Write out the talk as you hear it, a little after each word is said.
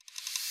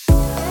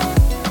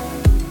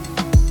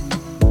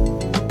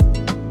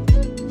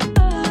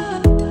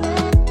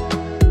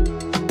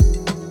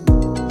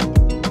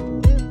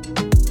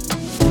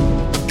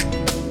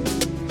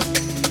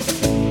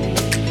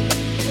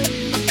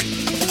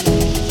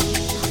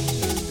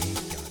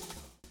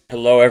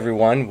Hello,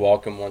 everyone.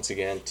 Welcome once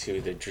again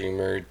to the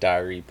Dreamer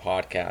Diary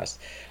podcast.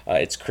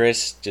 It's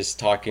Chris just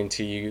talking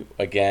to you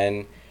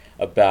again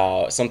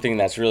about something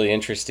that's really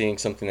interesting,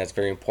 something that's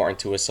very important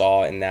to us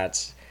all, and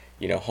that's,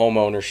 home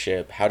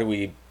ownership. How do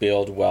we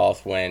build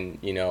wealth when,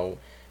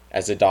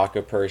 as a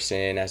Daca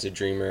person, as a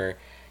dreamer,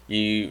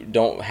 you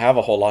don't have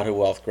a whole lot of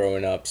wealth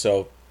growing up.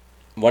 So,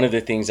 one of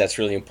the things that's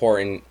really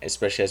important,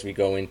 especially as we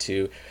go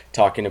into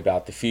talking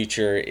about the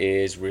future,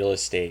 is real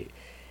estate.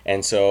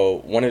 And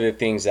so, one of the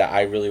things that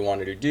I really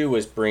wanted to do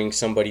was bring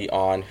somebody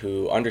on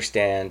who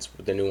understands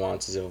the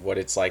nuances of what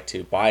it's like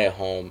to buy a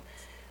home,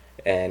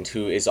 and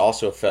who is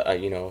also,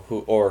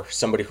 who or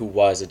somebody who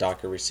was a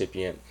DACA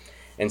recipient.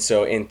 And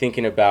so, in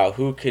thinking about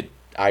who could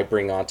I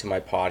bring onto my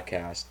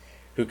podcast,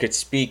 who could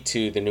speak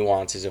to the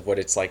nuances of what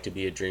it's like to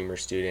be a dreamer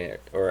student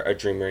or a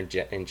dreamer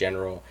in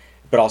general,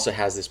 but also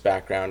has this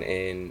background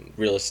in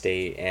real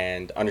estate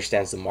and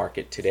understands the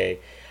market today.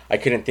 I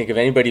couldn't think of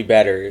anybody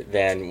better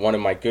than one of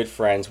my good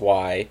friends,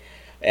 Y,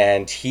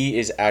 and he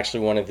is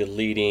actually one of the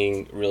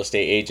leading real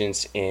estate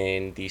agents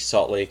in the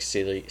Salt Lake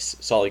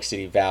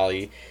City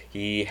Valley.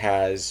 He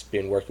has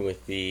been working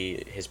with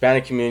the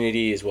Hispanic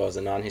community as well as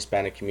the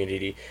non-Hispanic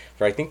community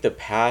for I think the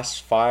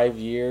past 5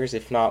 years,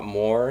 if not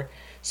more.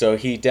 So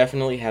he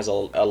definitely has a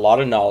lot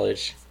of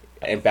knowledge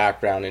and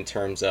background in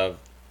terms of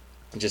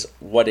just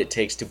what it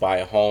takes to buy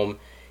a home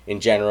in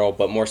general,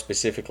 but more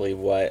specifically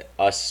what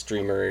us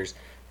streamers,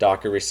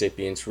 DACA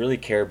recipients really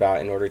care about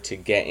in order to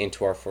get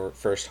into our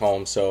first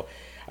home. So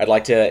I'd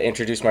like to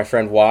introduce my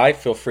friend Y.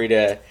 Feel free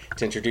to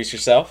introduce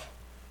yourself.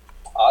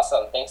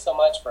 Awesome. Thanks so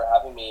much for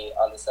having me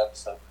on this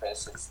episode,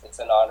 Chris. It's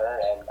an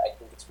honor, and I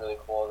think it's really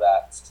cool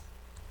that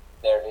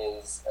there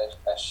is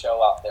a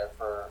show out there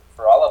for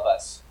all of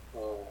us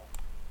who,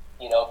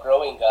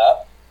 growing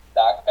up,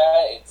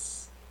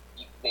 DACA,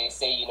 they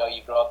say, you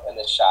grow up in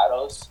the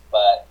shadows,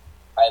 but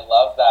I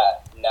love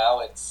that now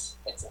it's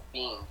a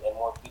thing and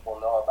more people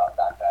know about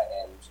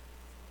DACA, and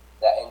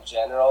that in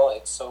general,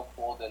 it's so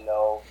cool to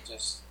know,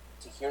 just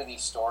to hear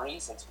these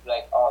stories and to be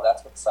like, oh,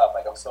 that's what's up.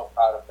 Like, I'm so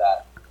proud of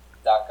that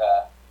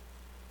DACA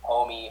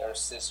homie or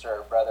sister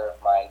or brother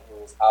of mine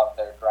who is out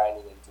there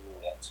grinding and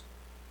doing it.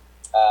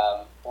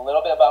 A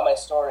little bit about my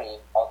story.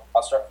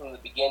 I'll start from the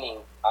beginning.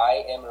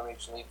 I am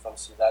originally from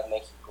Ciudad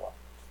Mexico.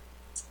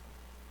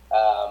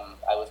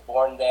 I was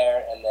born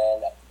there, and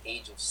then at the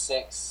age of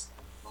 6,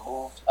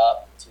 moved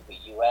up to the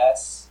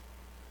U.S.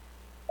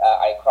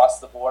 I crossed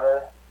the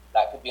border.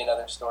 That could be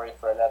another story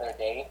for another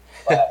day.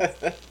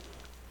 But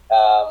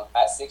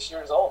at 6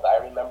 years old, I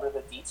remember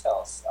the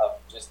details of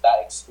just that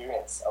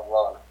experience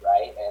alone,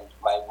 right? And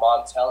my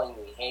mom telling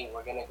me, hey,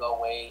 we're going to go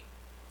away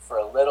for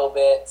a little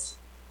bit.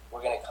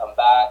 We're going to come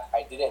back.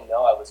 I didn't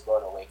know I was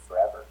going away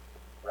forever,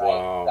 right?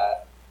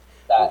 Wow.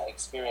 That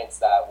experience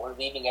that we're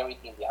leaving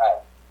everything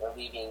behind. We're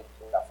leaving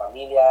La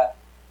Familia,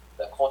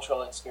 the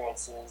cultural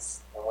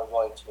experiences, and we're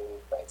going to a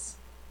new place.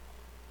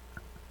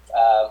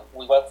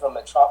 We went from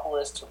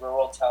metropolis to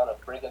rural town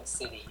of Brigham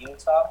City,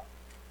 Utah.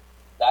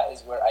 That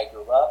is where I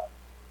grew up.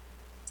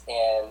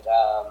 And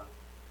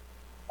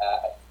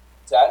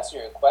to answer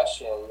your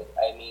question,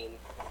 I mean,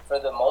 for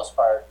the most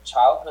part,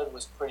 childhood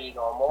was pretty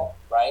normal,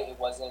 right? It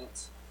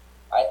wasn't,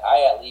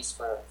 I at least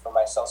for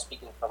myself,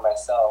 speaking for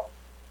myself,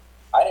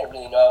 I didn't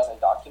really know I was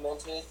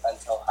undocumented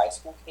until high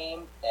school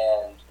came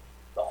and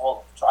the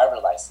whole driver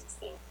license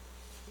thing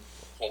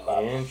came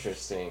up.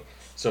 Interesting.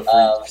 So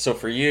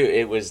for you,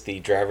 it was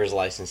the driver's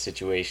license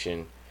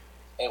situation.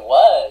 It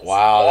was.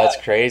 Wow, Yeah. that's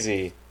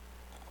crazy.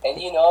 And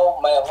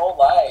my whole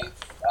life,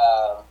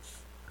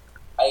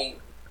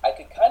 I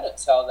could kind of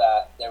tell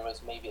that there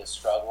was maybe a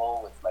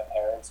struggle with my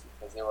parents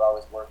because they were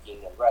always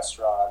working in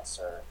restaurants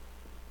or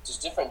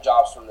just different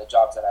jobs from the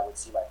jobs that I would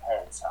see my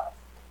parents have.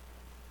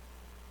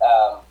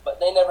 But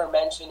they never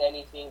mentioned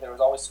anything. There was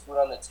always food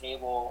on the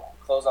table,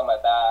 clothes on my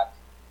back,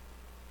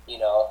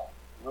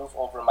 roof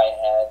over my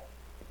head.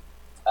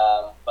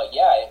 But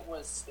yeah, it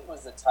was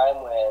the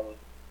time when,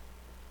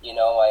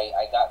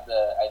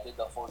 I did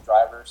the whole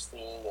driver's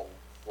thing and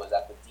was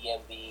at the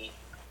DMV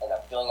and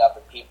I'm filling out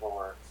the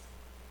paperwork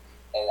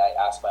and I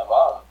asked my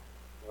mom,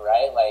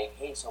 right? Like,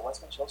 hey, so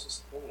what's my social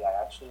security?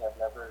 I actually have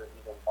never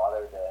even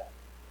bothered to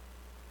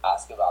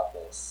ask about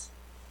this.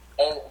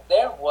 And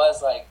there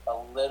was like a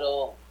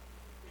little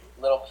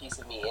piece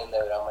of me in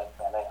there that I'm like,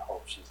 man, I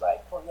hope she's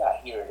like, oh yeah,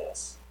 here it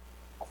is.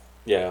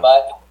 Yeah.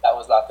 But that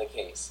was not the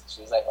case.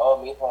 She's like, oh,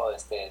 mijo,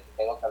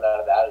 tengo que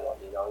hablar de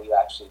algo. You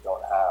actually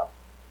don't have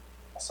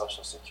a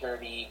social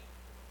security.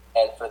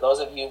 And for those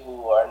of you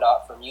who are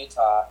not from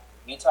Utah,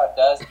 Utah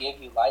does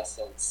give you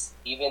license,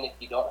 even if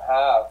you don't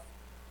have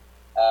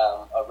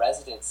a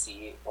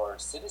residency or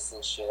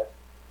citizenship.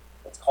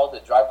 It's called the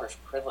driver's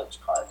privilege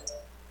card.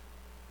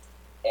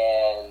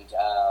 And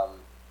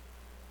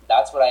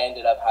that's what I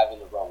ended up having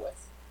to roll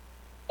with.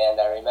 And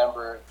I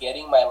remember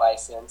getting my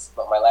license,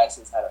 but my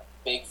license had a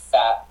big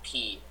fat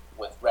P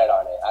with red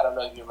on it. I don't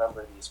know if you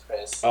remember these,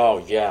 Chris. Oh,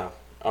 yeah.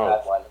 I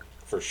had one.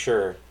 For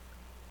sure.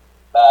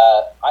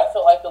 I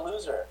felt like a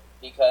loser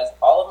because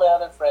all of my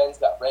other friends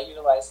got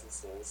regular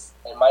licenses,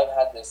 and mine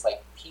had this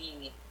like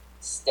P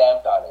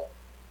stamped on it,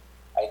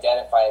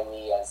 identifying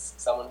me as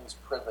someone who's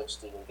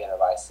privileged to even get a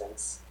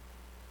license.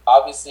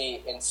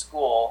 Obviously, in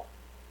school,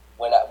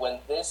 when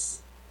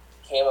this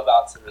came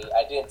about to me,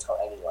 I didn't tell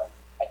anyone.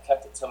 I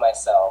kept it to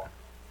myself.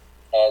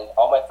 And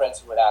all my friends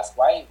who would ask,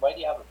 why do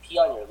you have a P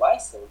on your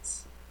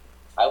license?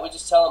 I would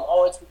just tell them,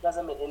 oh, it's because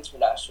I'm an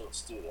international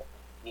student.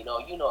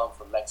 I'm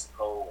from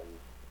Mexico, and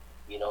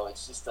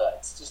it's just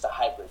a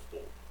hybrid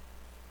thing.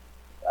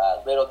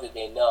 Little did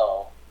they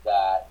know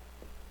that,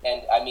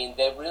 and I mean,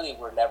 they really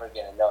were never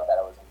going to know that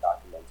I was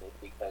undocumented,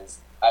 because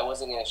I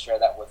wasn't going to share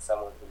that with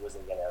someone who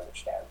wasn't going to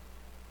understand.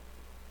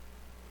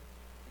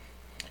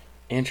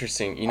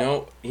 Interesting.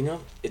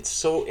 It's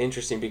so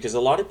interesting because a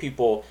lot of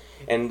people,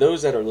 and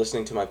those that are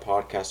listening to my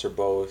podcast, are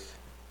both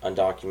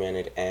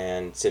undocumented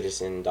and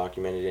citizen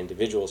documented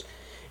individuals.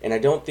 And I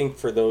don't think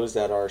for those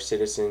that are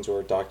citizens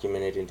or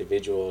documented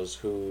individuals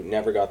who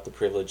never got the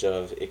privilege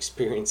of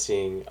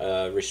experiencing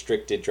a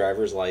restricted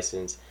driver's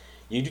license,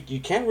 you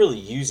can't really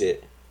use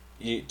it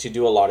to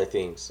do a lot of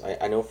things.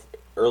 I know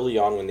early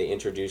on when they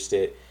introduced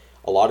it,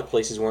 a lot of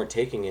places weren't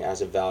taking it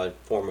as a valid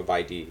form of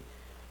ID.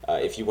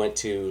 If you went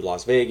to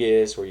Las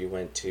Vegas or you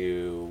went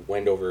to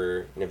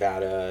Wendover,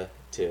 Nevada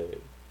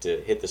to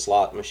hit the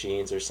slot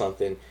machines or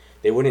something,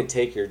 they wouldn't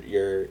take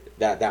your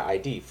that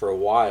ID for a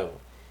while.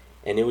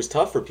 And it was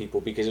tough for people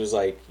because it was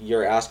like,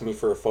 you're asking me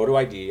for a photo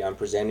ID, I'm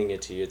presenting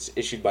it to you. It's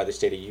issued by the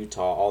state of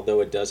Utah,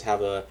 although it does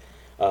have a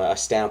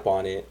stamp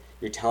on it.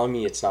 You're telling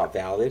me it's not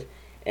valid.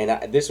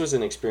 And this was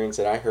an experience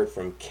that I heard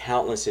from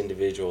countless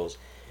individuals.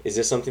 Is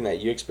this something that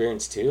you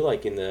experienced too,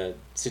 like in the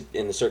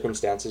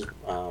circumstances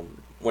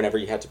whenever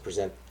you had to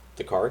present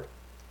the card?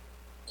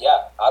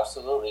 Yeah,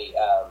 absolutely.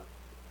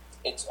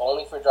 It's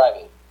only for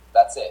driving.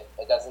 That's it.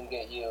 It doesn't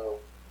get you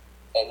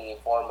any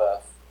form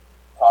of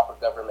proper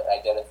government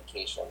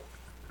identification.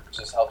 It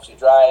just helps you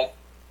drive.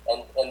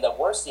 And the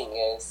worst thing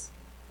is,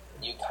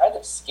 you're kind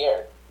of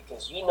scared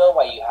because you know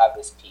why you have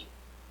this P.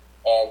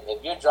 And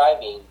if you're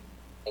driving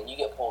and you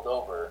get pulled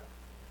over,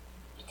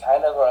 you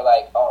kind of are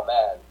like, oh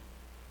man,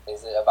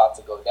 is it about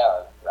to go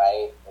down,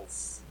 right?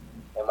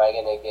 Am I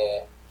going to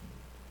get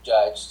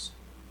judged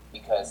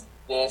because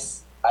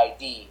this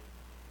ID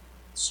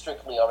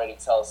strictly already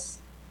tells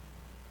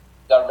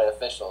government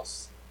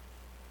officials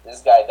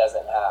this guy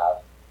doesn't have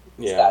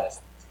status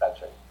in this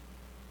country.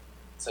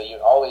 So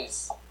you're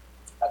always,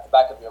 at the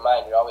back of your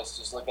mind, you're always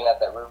just looking at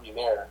that rearview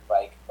mirror,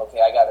 like,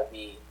 okay, I got to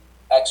be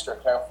extra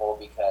careful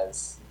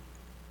because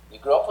you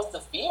grow up with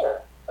the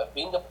fear of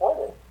being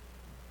deported,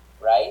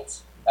 right?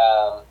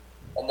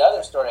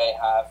 Another story I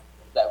have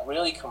that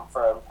really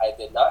confirmed I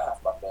did not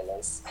have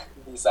papeles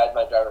besides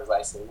my driver's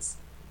license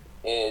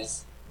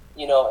is,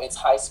 it's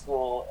high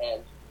school,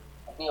 and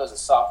I think I was a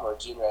sophomore or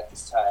junior at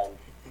this time,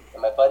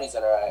 and my buddies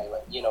and I,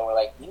 we're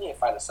like, we need to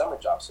find a summer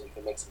job so we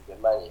can make some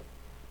good money.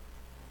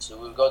 So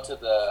we would go to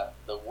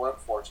the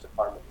workforce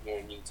department here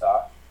in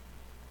Utah,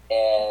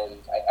 and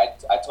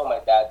I told my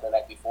dad the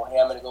night before, hey,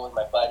 I'm going to go with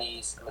my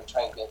buddies, I'm going to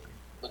try and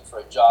look for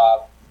a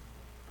job.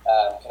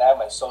 Can I have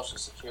my social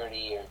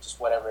security or just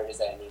whatever it is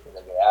that I need that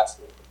they're going to ask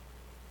me?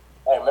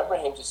 I remember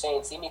him just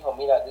saying, "See, mijo,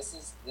 mira,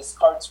 this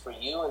card's for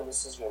you, and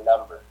this is your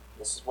number.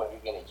 This is what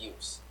you're gonna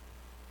use."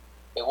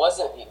 It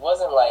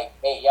wasn't like,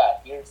 "Hey, yeah,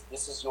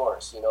 this is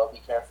yours.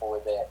 Be careful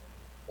with it."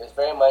 It was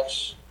very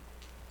much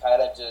kind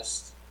of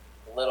just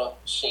a little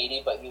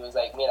shady, but he was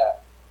like, "Mira,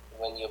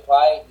 when you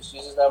apply, just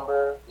use his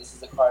number. This is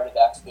the card if they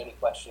ask you any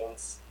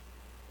questions."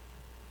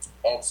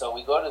 And so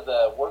we go to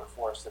the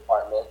workforce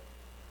department.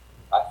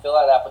 I fill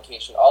out an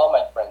application. All of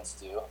my friends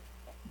do,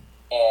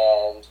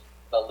 and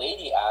the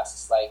lady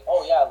asks, like,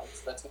 "Oh yeah,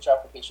 let's get your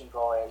application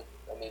going.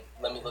 Let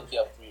me look you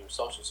up through your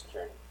social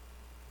security."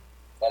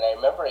 And I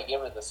remember I gave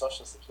her the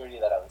social security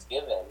that I was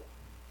given,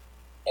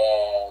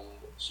 and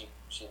she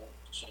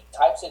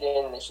types it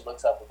in, and then she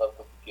looks up above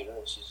the computer,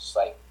 and she's just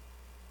like,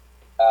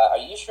 "Are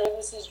you sure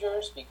this is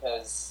yours?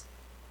 Because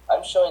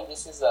I'm showing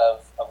this is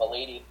of a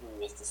lady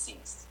who is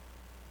deceased."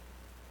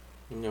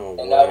 No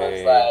and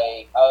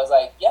way. I was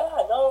like, "Yeah,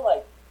 no,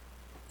 like,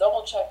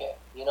 double check it.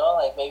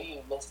 Like maybe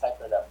you mistyped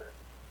her number."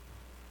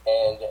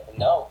 And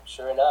no,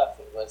 sure enough,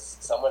 it was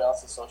someone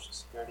else's social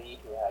security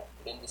who had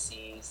been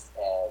deceased,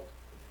 and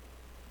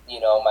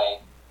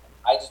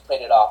I just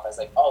played it off. I was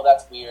like, "Oh,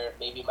 that's weird.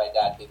 Maybe my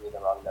dad gave me the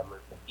wrong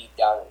number." But deep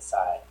down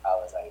inside, I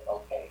was like,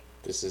 "Okay,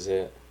 This is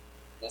it.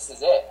 this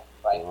is it.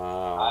 Like,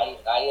 Wow.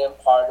 I am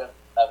part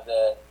of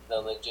the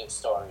legit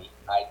story.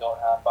 I don't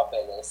have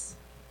papeles,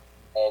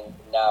 and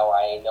now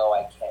I know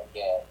I can't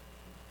get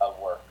a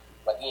work,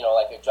 like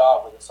a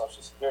job with a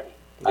social security.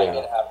 I'm Yeah.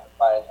 gonna have to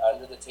find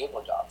under the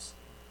table jobs."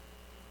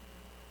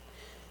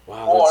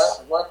 Wow.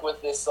 Or work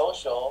with this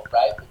social,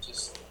 right? Which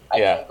is, I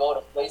can't go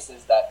to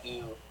places that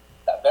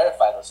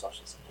verify those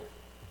social security.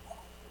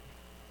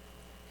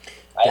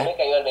 Ahí me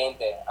cayó el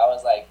 20. I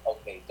was like,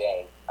 okay,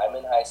 dang, I'm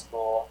in high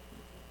school.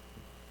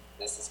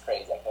 This is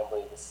crazy. I can't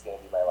believe this is going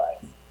to be my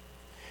life.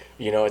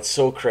 It's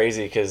so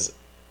crazy because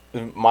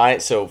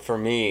so for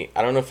me,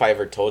 I don't know if I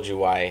ever told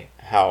you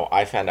how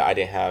I found out I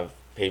didn't have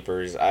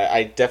papers.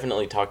 I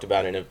definitely talked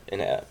about it in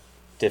a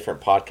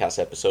different podcast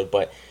episode.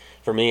 But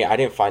for me, I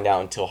didn't find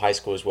out until high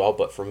school as well.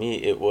 But for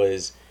me, it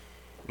was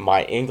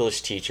my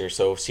English teacher.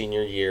 So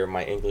senior year,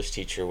 my English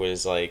teacher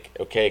was like,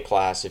 okay,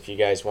 class, if you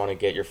guys want to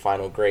get your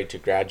final grade to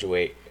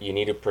graduate, you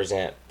need to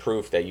present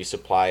proof that you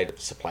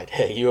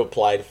you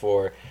applied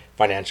for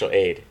financial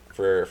aid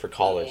for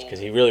college, because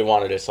he really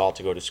wanted us all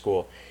to go to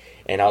school.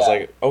 And I was Yeah.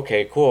 like,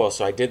 okay, cool.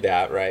 So I did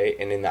that, right?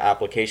 And in the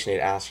application, it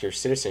asks your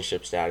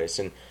citizenship status.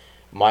 And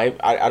I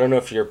don't know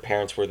if your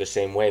parents were the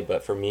same way,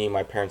 but for me,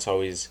 my parents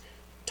always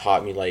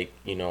taught me, like,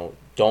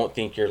 don't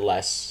think you're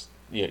less,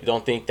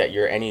 don't think that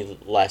you're any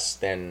less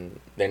than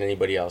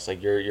anybody else.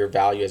 Like, your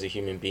value as a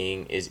human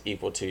being is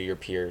equal to your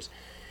peers.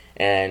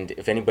 And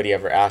if anybody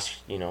ever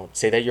asks,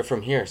 say that you're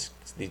from here,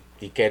 di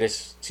que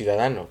eres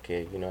ciudadano,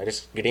 que,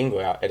 eres gringo,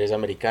 eres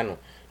americano.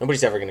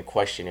 Nobody's ever going to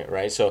question it,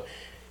 right? So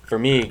for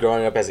me,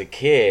 growing up as a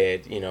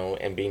kid,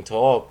 and being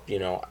told,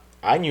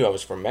 I knew I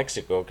was from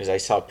Mexico because I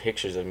saw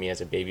pictures of me as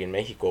a baby in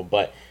Mexico,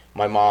 but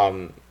my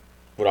mom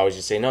would always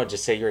just say, no,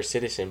 just say you're a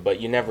citizen. But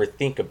you never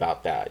think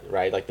about that,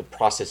 right? Like the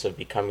process of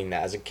becoming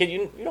that. As a kid,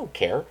 you don't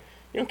care.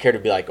 You don't care to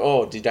be like,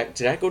 oh, did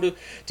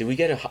we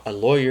get a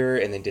lawyer,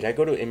 and then did I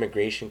go to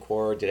immigration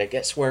court? Did I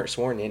get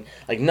sworn in?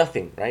 Like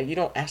nothing, right? You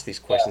don't ask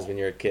these Yeah. questions when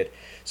you're a kid.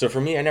 So for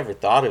me, I never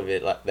thought of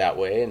it that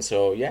way. And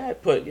so, yeah, I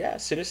put, yeah,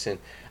 citizen.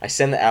 I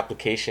send the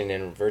application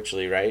in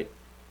virtually, right?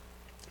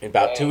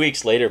 About two Dang.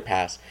 weeks later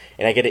pass,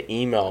 and I get an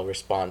email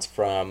response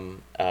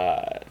from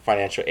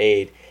financial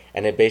aid,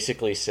 and it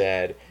basically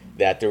said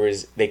that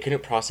they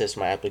couldn't process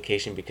my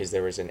application because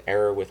there was an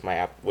error with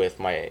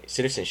my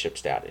citizenship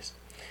status.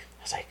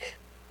 I was like,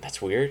 that's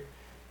weird.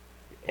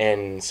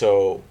 And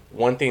so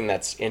one thing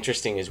that's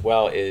interesting as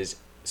well is,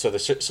 so the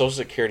social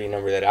security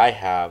number that I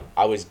have,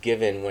 I was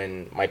given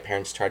when my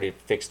parents tried to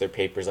fix their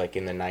papers, like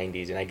in the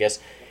 90s. And I guess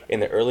in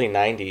the early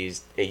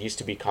 90s, it used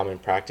to be common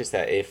practice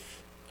that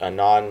if a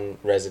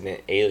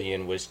non-resident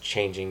alien was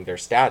changing their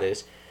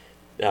status,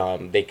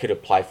 they could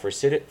apply for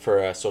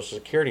a social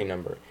security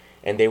number,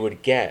 and they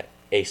would get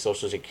a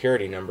social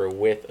security number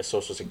with a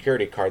social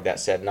security card that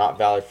said not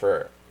valid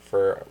for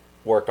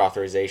work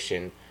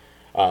authorization,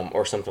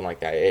 or something like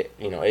that.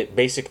 It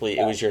basically, it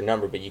Yeah. was your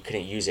number, but you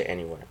couldn't use it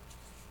anywhere.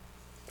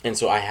 And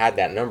so I had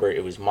that number;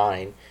 it was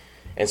mine,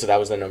 and so that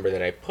was the number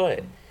that I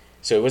put.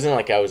 So it wasn't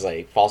like I was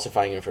like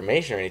falsifying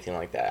information or anything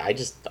like that. I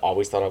just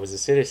always thought I was a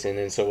citizen.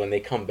 And so when they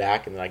come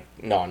back and they're like,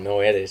 no, no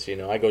eres,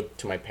 I go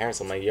to my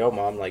parents. I'm like, yo,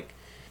 mom, like,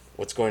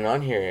 what's going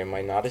on here? Am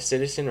I not a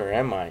citizen, or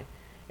am I?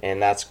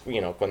 And that's,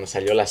 cuando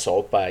salió la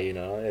sopa,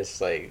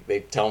 it's like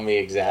they tell me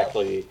Yeah.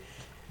 exactly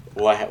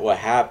what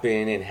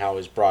happened and how it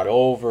was brought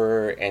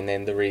over. And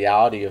then the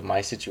reality of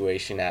my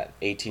situation at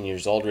 18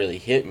 years old really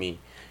hit me,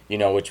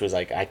 which was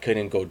like I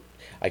couldn't go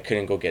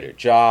get a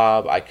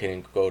job. I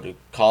couldn't go to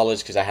college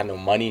because I had no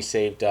money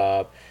saved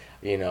up.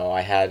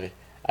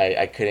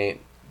 I couldn't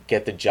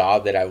get the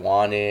job that I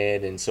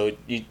wanted. And so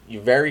you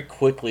very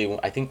quickly,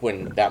 I think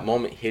when that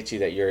moment hits you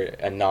that you're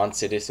a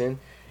non-citizen,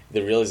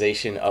 the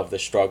realization of the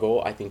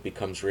struggle, I think,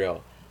 becomes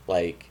real.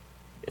 Like,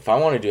 if I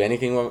want to do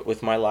anything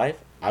with my life,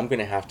 I'm going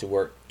to have to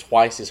work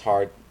twice as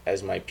hard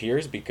as my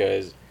peers,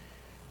 because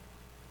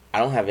I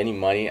don't have any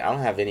money. I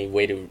don't have any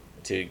way to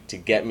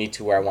get me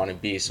to where I want to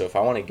be. So if I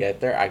want to get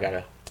there, I got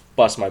to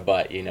bust my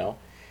butt.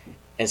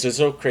 And so it's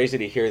so crazy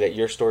to hear that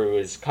your story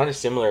was kind of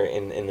similar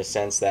in the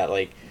sense that,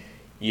 like,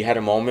 you had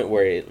a moment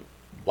where it,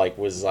 like,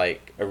 was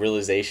like a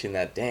realization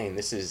that, dang,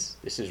 this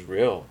is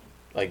real.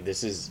 Like,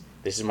 this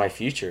is my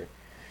future.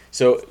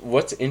 So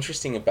what's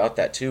interesting about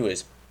that too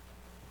is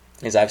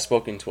I've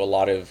spoken to a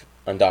lot of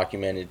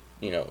undocumented,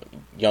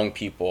 young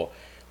people.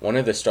 One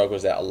of the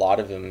struggles that a lot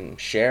of them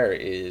share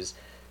is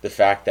the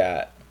fact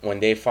that when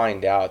they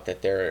find out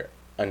that they're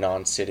a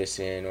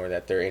non-citizen, or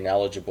that they're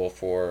ineligible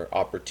for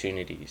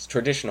opportunities,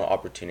 traditional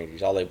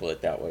opportunities, I'll label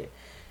it that way.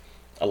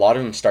 A lot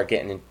of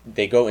them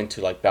they go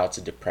into like bouts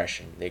of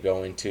depression. They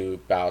go into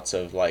bouts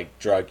of like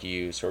drug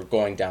use, or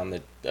going down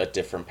a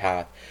different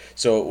path.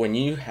 So when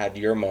you had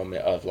your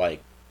moment of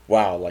like,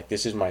 wow, like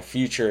this is my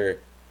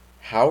future,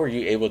 how are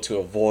you able to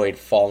avoid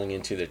falling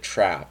into the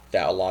trap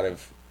that a lot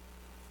of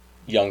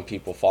young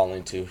people fall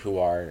into who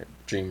are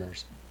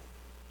dreamers?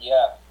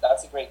 Yeah,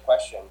 that's a great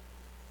question.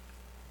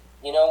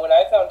 When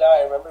I found out,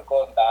 I remember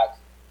going back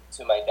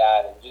to my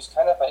dad and just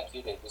kind of like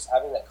you did, just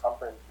having that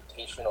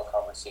confrontational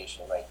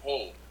conversation, like,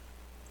 hey,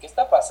 ¿qué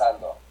está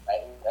pasando?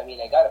 I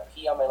mean, I got a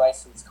P on my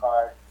license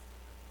card.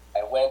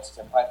 I went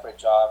to apply for a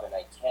job and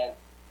I can't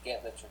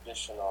get the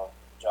traditional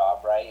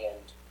job, right?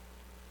 And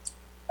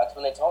that's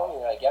when they told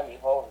me, like, yeah,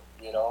 mijo,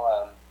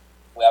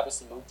 we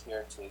obviously moved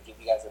here to give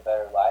you guys a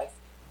better life,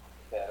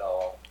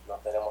 pero no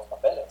tenemos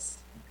papeles.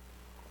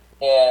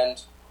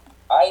 And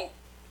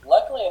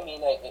luckily, I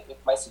mean, if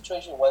my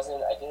situation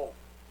I didn't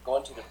go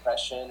into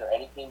depression or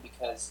anything,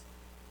 because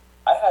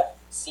I had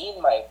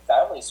seen my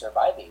family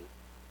surviving,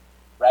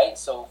 right?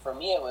 So for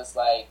me, it was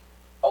like,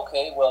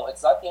 okay, well,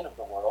 it's not the end of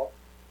the world.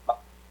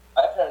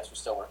 My parents were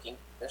still working.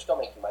 They're still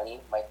making money.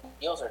 My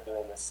deals are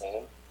doing the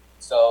same.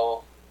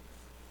 So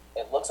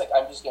it looks like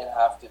I'm just going to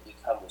have to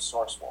become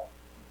resourceful,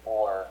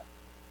 or,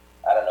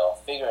 I don't know,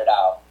 figure it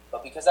out.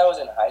 because I was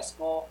in high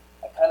school,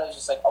 I kind of was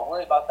just like, I'll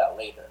worry about that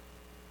later.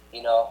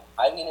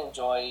 I'm going to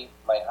enjoy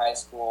my high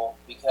school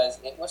because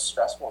it was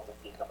stressful to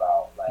think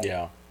about, like,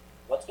 Yeah.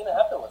 what's going to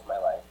happen with my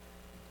life.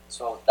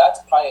 So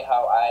that's probably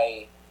how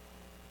I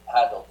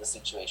handled the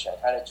situation.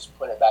 I kind of just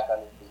put it back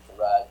underneath the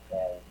rug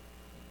and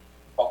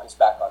focus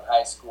back on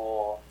high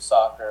school,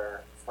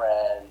 soccer,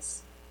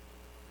 friends,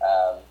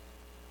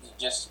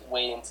 just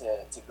waiting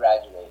to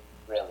graduate,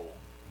 really.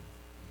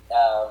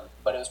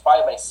 But it was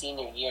probably my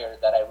senior year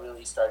that I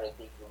really started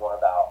thinking more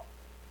about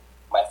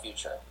my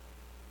future.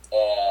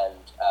 And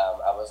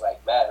I was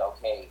like, man,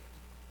 okay,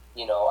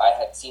 I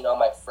had seen all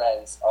my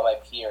friends, all my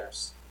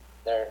peers,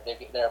 they're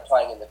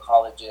applying in the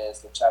colleges,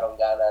 the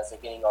charonganas, they're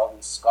getting all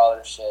these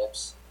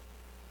scholarships.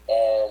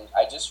 And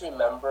I just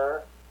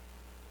remember,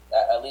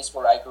 at least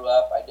where I grew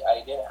up,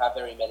 I didn't have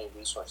very many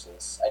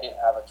resources. I didn't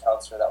have a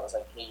counselor that was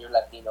like, hey, you're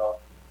Latino,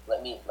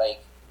 let me,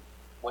 like,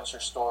 what's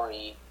your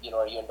story?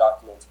 Are you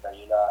undocumented? Are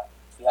you not?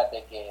 If you had,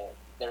 like,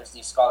 there's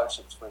these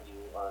scholarships for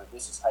you, or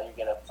this is how you're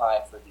going to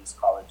apply for these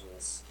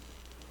colleges.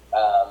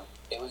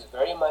 It was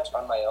very much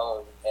on my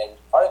own, and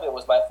part of it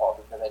was my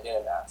fault because I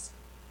didn't ask.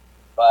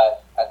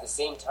 But at the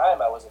same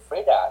time, I was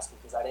afraid to ask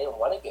because I didn't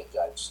want to get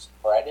judged,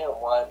 or I didn't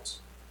want,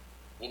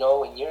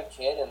 when you're a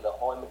kid and the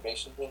whole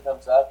immigration thing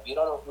comes up, you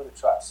don't know who to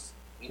trust.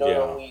 You don't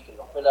know who you can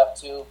open up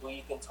to, who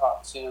you can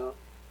talk to.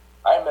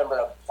 I remember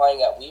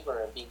applying at Weaver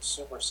and being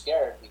super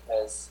scared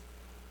because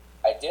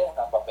I didn't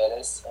have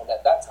papeles, and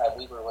at that time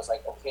Weaver was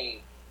like,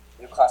 okay,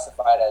 you're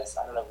classified as,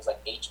 I don't know, it was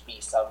like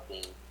HB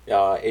something.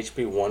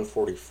 HB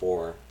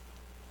 144.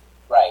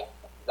 Right,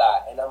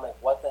 that. And I'm like,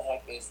 what the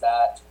heck is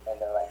that? And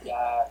they're like,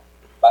 yeah,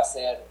 va a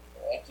ser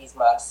X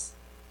más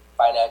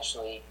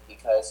financially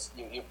because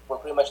we're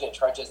pretty much going to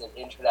charge as an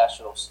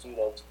international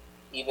student,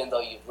 even though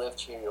you've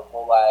lived here your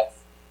whole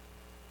life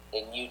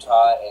in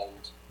Utah.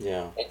 And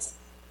it's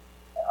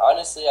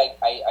honestly,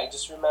 I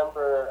just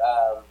remember,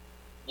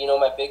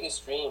 my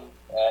biggest dream,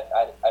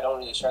 and I don't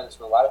really share this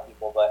with a lot of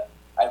people, but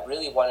I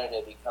really wanted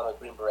to become a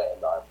Green Beret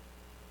in the Army.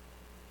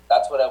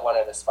 That's what I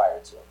wanted to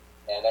aspire to.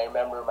 And I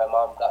remember my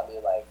mom got me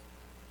like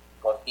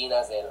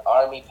cortinas in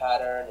Army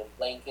pattern and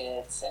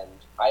blankets, and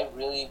I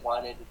really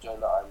wanted to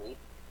join the Army,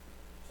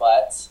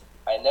 but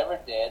I never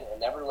did. I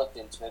never looked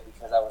into it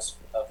because I was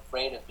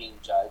afraid of being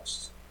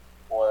judged,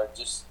 or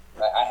just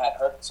I had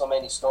heard so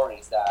many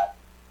stories that,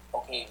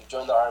 okay, if you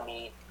join the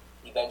Army,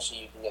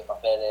 eventually you can get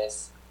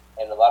papeles,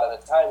 and a lot of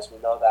the times we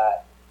know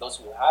that those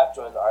who have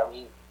joined the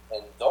Army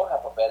and don't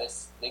have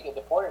papeles, they get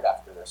deported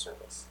after their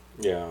service.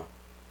 Yeah.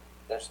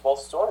 There's both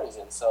stories,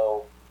 and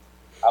so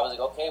I was like,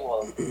 okay,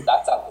 well,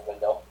 that's out the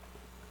window.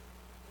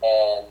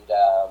 And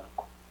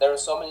there were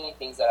so many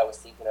things that I was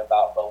thinking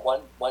about, but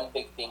one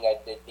big thing I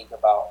did think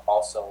about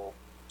also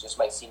just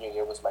my senior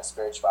year was my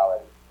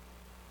spirituality.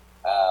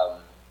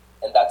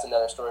 And that's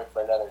another story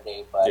for another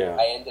day, but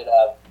I ended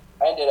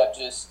up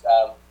just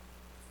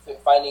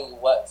finding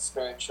what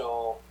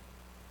spiritual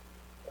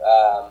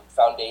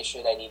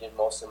foundation I needed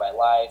most in my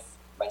life.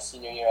 My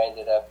senior year, I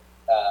ended up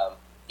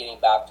getting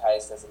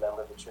baptized as a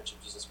member of the Church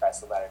of Jesus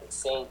Christ of Latter-day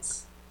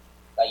Saints.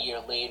 A year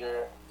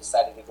later,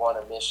 decided to go on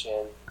a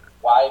mission.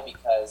 Why?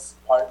 Because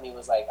part of me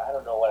was like, I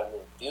don't know what I'm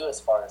going to do as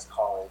far as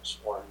college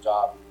or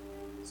job.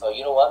 So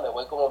you know what? Me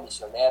voy como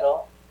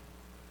misionero.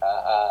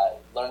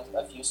 Learned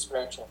a few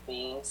spiritual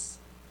things.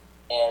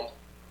 And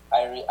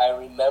I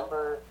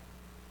remember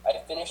I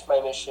finished my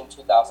mission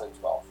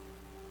 2012.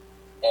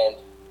 And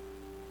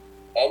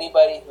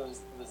anybody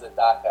who's a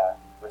Daca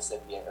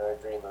recipient or a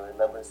dreamer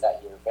remembers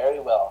that year very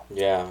well.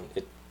 Yeah.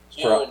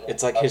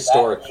 It's like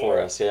historic for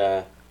us,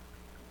 yeah.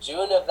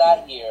 June of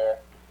that year,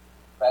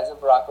 President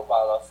Barack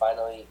Obama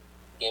finally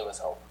gave us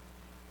hope.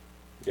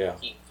 Yeah.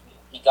 He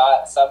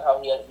got,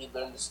 somehow he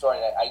learned the story,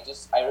 and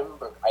I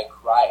remember I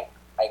cried.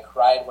 I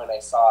cried when I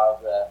saw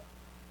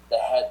the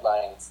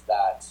headlines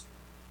that,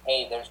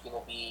 hey, there's going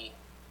to be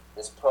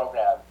this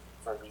program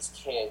for these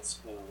kids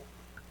who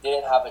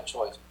didn't have a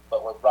choice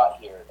but were brought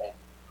here and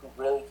who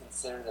really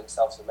consider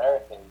themselves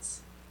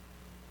Americans.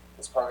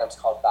 This program's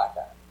called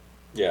Daca.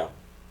 Yeah.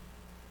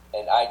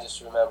 And I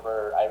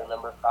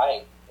remember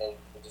crying and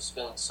just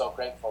feeling so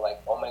grateful,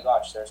 like, oh my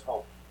gosh, there's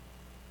hope.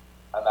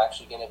 I'm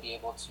actually going to be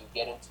able to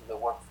get into the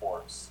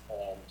workforce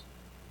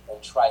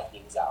and try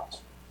things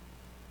out.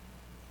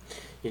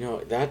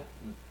 That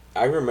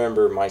I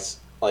remember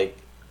I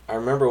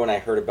remember when I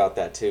heard about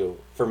that too.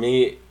 For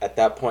me, at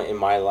that point in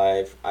my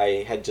life,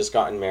 I had just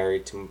gotten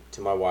married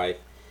to my wife,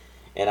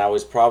 and I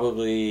was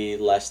probably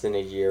less than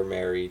a year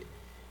married,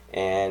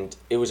 and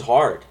it was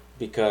hard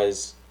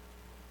because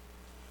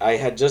I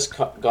had just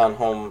gotten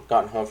home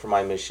from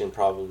my mission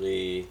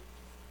probably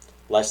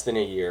less than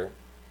a year,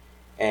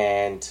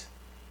 and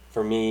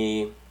for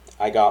me,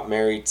 I got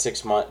married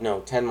 10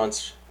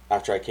 months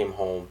after I came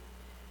home,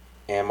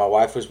 and my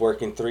wife was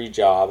working 3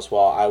 jobs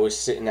while I was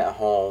sitting at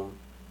home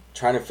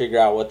trying to figure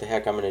out what the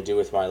heck I'm going to do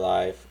with my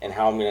life and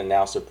how I'm going to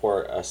now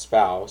support a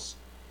spouse.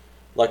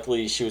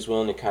 Luckily, she was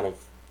willing to kind of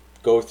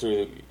go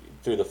through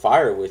the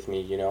fire with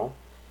me,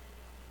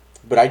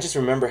 But I just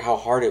remember how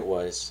hard it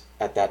was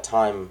at that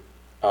time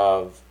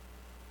of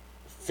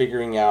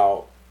figuring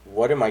out,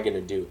 what am I going to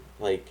do?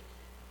 Like,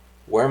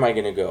 where am I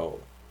going to go?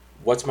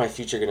 What's my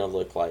future going to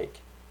look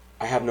like?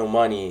 I have no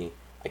money.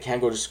 I can't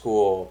go to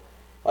school.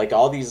 Like,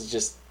 all these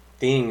just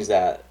things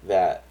that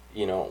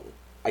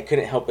I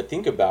couldn't help but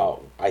think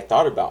about. I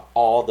thought about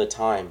all the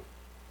time.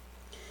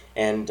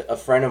 And a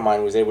friend of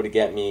mine was able to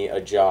get me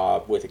a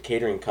job with a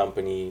catering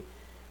company,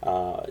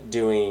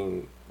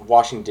 doing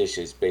washing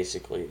dishes,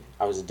 basically.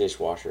 I was a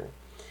dishwasher.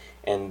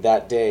 And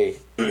that day,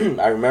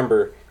 I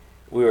remember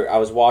I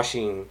was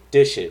washing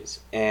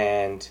dishes,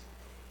 and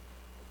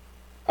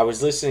I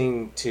was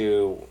listening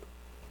to,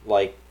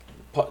 like,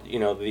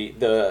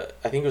 the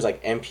I think it was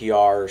like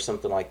NPR or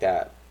something like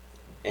that,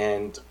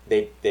 and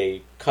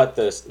they cut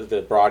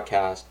the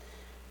broadcast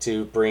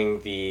to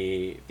bring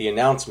the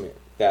announcement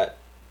that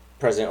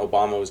President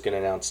Obama was going to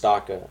announce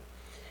Daca.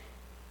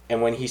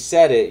 And when he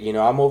said it,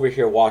 I'm over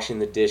here washing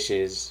the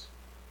dishes,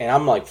 and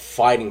I'm like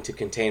fighting to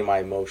contain my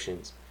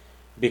emotions,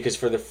 because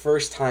for the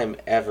first time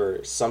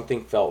ever,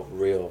 something felt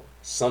real.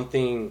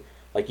 Something,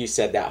 like you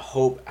said, that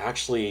hope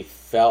actually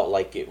felt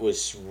like it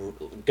was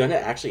gonna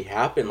actually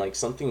happen. Like,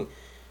 something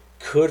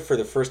could, for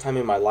the first time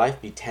in my life,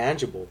 be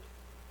tangible.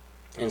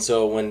 And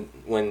so when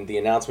the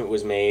announcement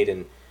was made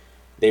and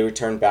they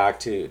returned back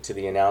to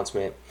the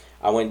announcement,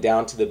 I went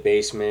down to the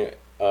basement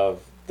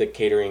of the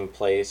catering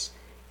place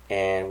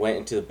and went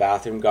into the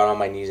bathroom, got on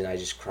my knees, and I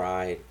just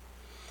cried.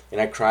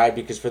 And I cried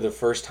because for the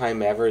first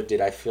time ever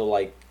did I feel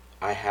like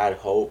I had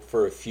hope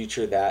for a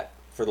future that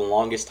for the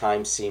longest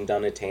time seemed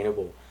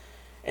unattainable.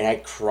 And I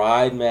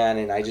cried, man,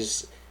 and I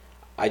just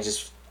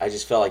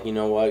felt like,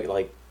 what,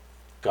 like,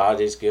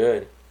 God is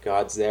good.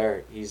 God's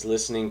there. He's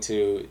listening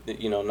to,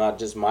 not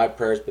just my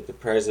prayers, but the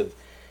prayers of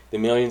the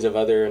millions of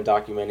other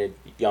undocumented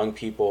young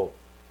people.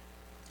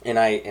 And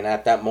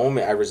at that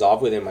moment, I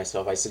resolved within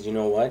myself. I said, you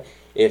know what?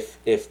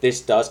 If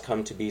this does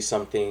come to be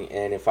something,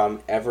 and if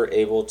I'm ever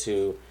able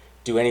to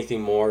do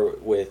anything more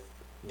with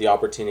the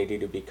opportunity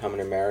to become an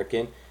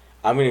American,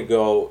 I'm going to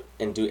go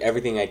and do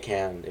everything I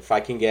can. If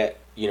I can get,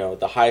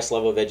 the highest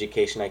level of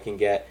education I can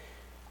get,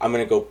 I'm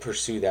going to go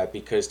pursue that,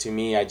 because to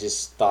me, I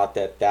just thought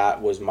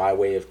that was my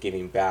way of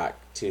giving back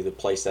to the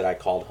place that I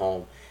called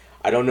home.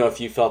 I don't know if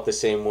you felt the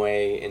same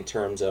way in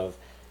terms of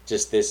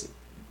just this,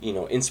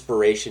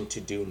 inspiration to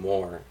do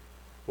more.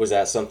 Was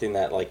that something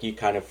that, like, you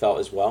kind of felt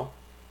as well?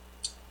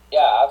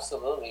 Yeah,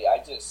 absolutely.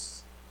 I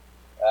just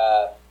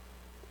uh,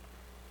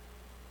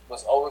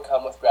 was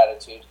overcome with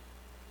gratitude,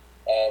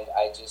 and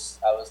I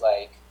was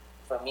like,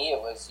 for me,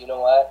 it was, you know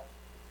what?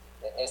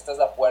 Esta es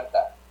la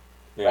puerta,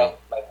 Yeah. right?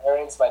 My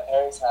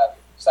parents have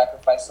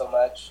sacrificed so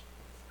much.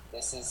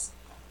 This is,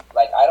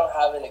 like, I don't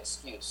have an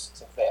excuse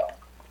to fail,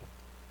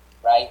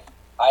 right?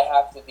 I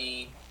have to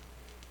be,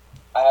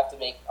 I have to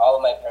make all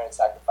of my parents'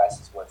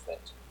 sacrifices worth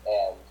it,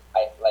 and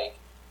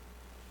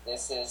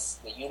this is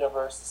the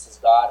universe. This is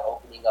God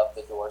opening up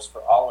the doors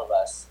for all of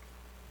us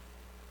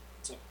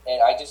to, and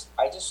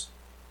it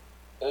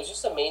was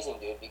just amazing,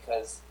 dude,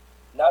 because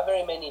not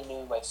very many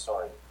knew my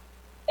story.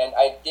 And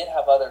I did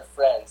have other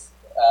friends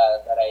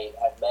that I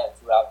had met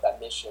throughout that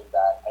mission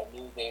that I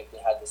knew they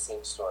had the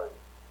same story.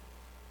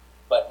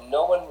 But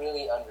no one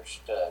really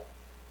understood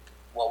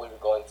what we were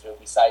going through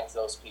besides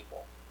those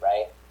people,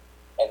 right?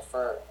 And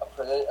for a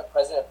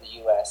president of the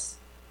U.S.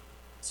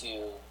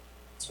 to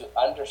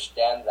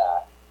understand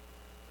that,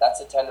 that's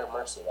a tender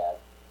mercy, man.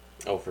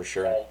 Oh, for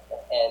sure.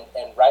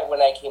 And right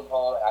when I came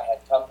home, I had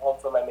come home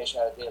from my mission.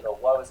 I didn't know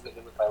what I was going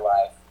to do with my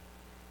life.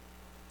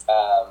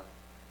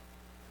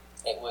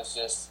 It was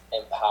just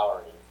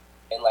empowering.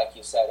 And like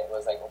you said, it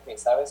was like, okay,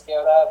 ¿sabes qué?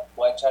 Ahora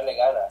voy a echarle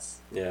ganas.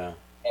 Yeah.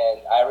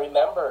 And I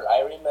remember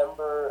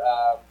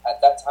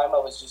at that time I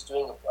was just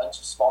doing a bunch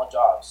of small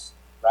jobs,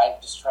 right?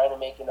 Just trying to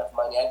make enough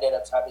money. I ended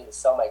up having to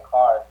sell my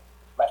car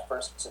my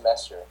first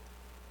semester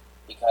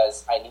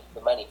because I needed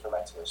the money for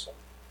my tuition.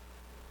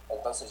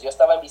 Entonces yo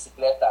estaba en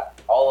bicicleta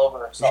all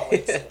over Salt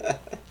Lake City,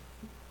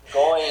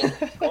 going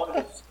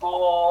to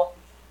school.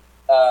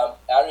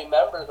 I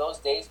remember those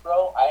days,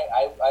 bro.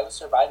 I was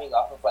surviving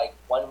off of like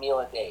one meal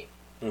a day,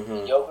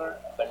 Mm-hmm.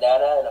 yogurt,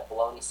 banana, and a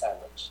bologna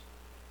sandwich.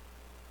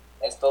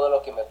 Es todo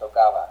lo que me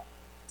tocaba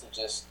to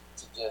just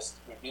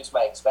reduce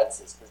my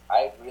expenses because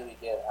I really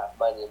didn't have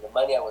money, and the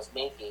money I was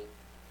making,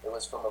 it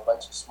was from a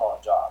bunch of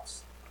small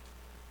jobs.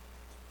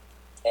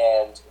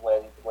 And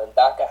when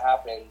DACA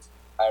happened,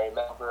 I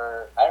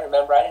remember I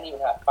didn't even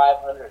have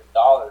 $500,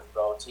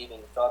 bro, to even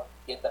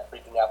get that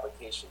freaking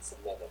application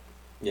submitted.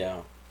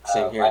 Yeah.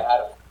 Same I here.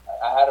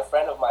 had a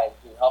friend of mine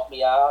who helped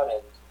me out,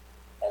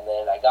 and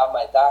then I got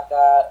my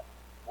DACA,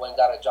 went and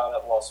got a job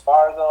at Wells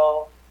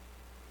Fargo,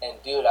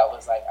 and dude, I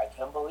was like, I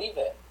can't believe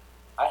it.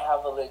 I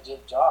have a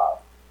legit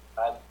job.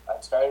 I'm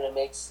starting to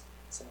make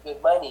some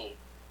good money,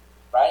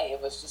 right? It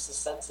was just a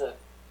sense of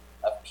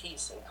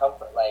peace and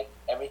comfort, like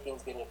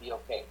everything's gonna be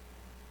okay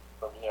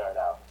from here on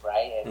out,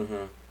 right?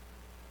 Mm-hmm.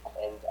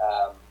 And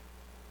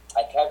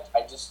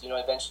I just,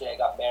 eventually I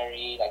got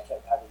married. I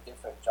kept having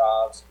different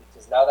jobs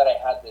because now that I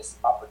had this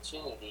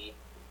opportunity,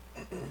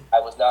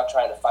 I was now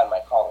trying to find my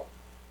calling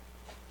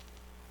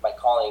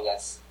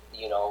as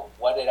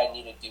what did I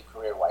need to do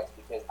career-wise?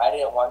 Because I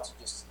didn't want to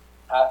just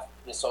have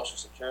the social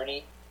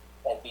security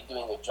and be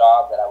doing a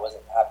job that I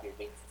wasn't happy or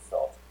being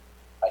fulfilled.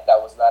 Like,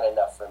 that was not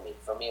enough for me.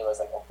 For me, it was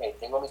like, okay,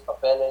 tengo mis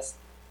papeles.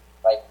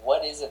 Like,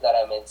 what is it that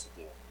I'm meant to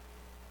do?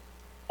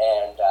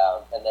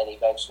 And then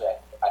eventually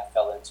I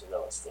fell into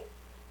real estate.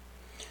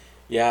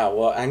 Yeah,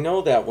 well, I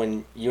know that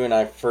when you and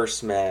I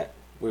first met,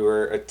 we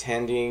were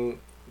attending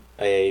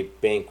a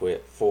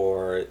banquet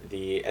for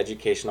the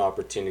educational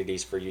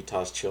opportunities for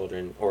Utah's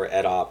children, or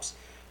EdOps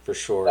for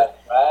short.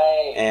 That's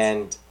right.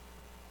 And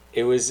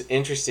it was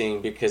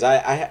interesting because I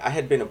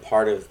had been a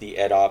part of the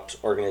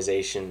EdOps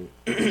organization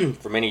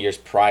for many years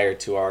prior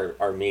to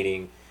our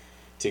meeting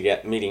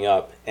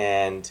up.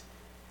 And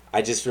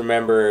I just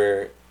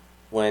remember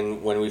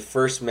when we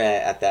first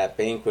met at that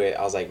banquet,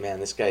 I was like, man,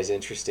 this guy's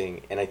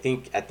interesting. And I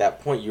think at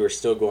that point you were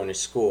still going to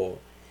school.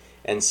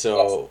 And Yes.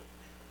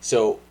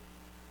 so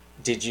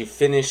did you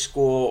finish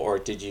school, or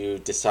did you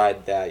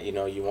decide that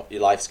your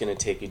life's going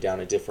to take you down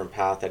a different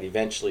path that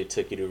eventually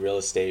took you to real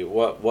estate?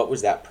 What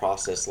was that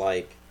process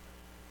like?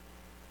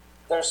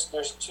 There's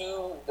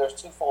two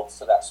folds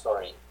to that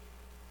story.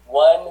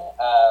 One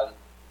um,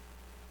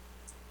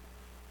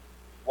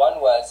 One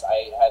was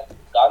I had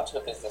gone to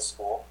a business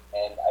school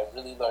and I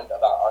really learned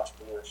about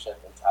entrepreneurship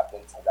and tapped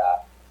into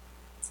that.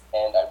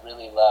 And I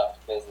really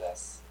loved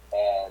business.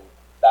 And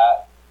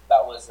that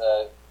was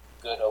a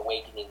good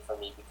awakening for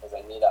me because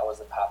I knew that was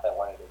the path I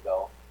wanted to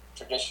go.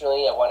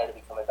 Traditionally, I wanted to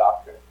become a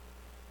doctor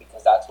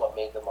because that's what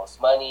made the most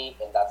money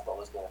and that's what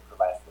was going to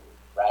provide for me,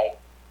 right?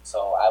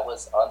 So I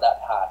was on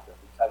that path of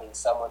becoming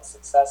someone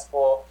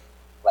successful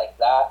like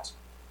that,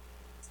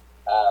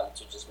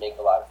 to just make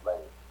a lot of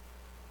money.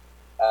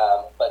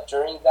 But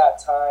during that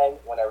time,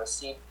 when I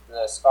received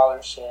the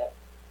scholarship,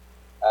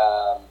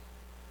 um,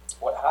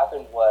 what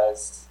happened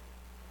was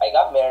I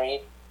got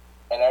married,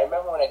 and I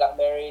remember when I got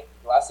married,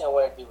 the last thing I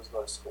wanted to do was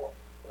go to school,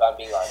 if I'm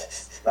being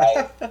honest,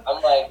 right?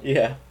 I'm like,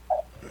 Yeah.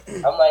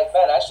 I'm like,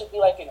 man, I should be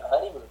like in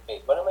honeymoon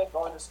phase. What am I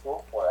going to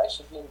school for? I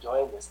should be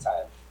enjoying this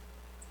time.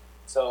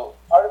 So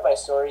part of my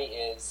story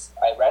is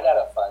I ran out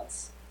of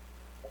funds,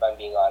 if I'm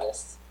being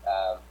honest,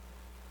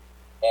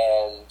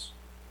 and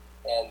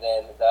and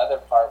then the other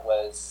part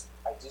was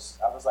I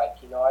was like,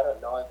 I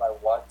don't know if I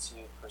want to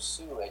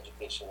pursue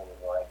education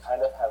anymore. I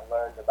kind of have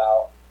learned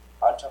about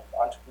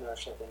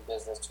entrepreneurship and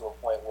business to a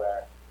point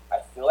where I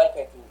feel like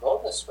I can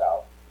go this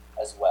route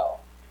as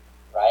well,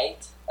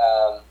 right?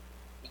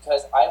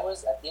 Because I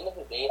was, at the end of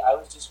the day, I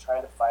was just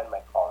trying to find my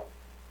calling,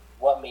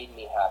 what made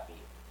me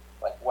happy,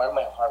 like where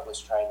my heart was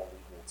trying to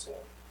lead me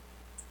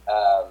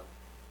to.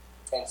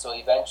 And so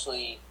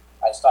eventually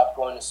I stopped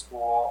going to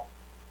school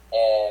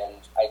and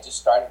I just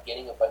started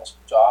getting a bunch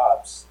of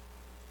jobs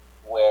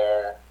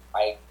where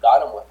I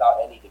got them without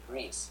any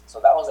degrees. So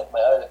that was like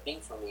my other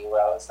thing for me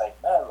where I was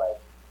like, man,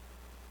 like,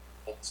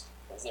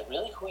 is it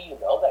really who you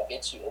know that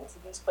gets you into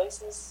these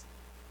places?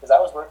 Because I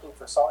was working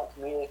for Salt Lake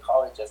Community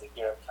College as a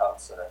gear up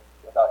counselor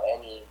without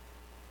any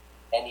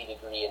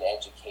degree in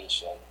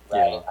education,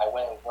 right? Yeah. I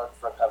went and worked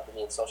for a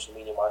company in social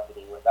media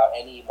marketing without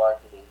any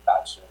marketing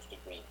bachelor's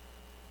degree.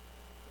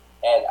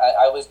 And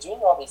I was doing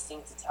all these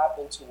things to tap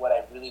into what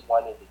I really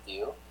wanted to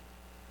do.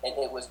 And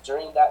it was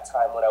during that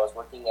time when I was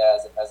working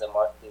as a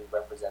marketing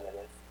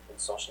representative in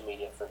social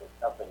media for the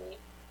company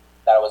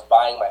that I was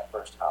buying my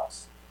first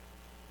house.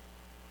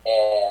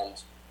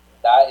 And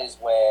that is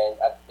when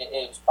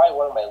it was probably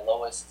one of my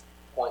lowest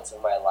points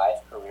in my life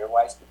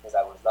career-wise because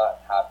I was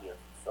not happy or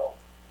fulfilled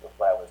with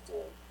what I was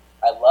doing.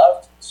 I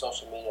loved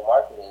social media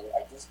marketing.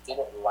 I just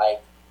didn't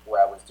like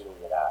where I was doing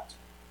it at.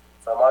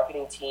 For a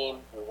marketing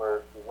team, we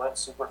weren't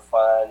super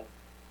fun.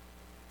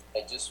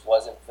 It just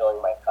wasn't filling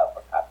my cup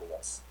of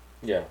happiness.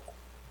 Yeah.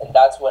 And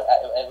that's what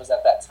it was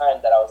at that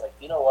time that I was like,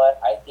 you know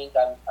what? I think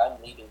I'm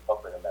leaving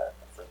corporate America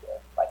for good.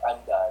 Like I'm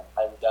done.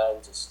 I'm done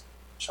just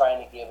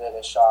trying to give it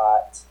a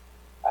shot.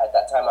 At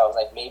that time, I was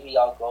like, maybe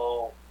I'll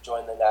go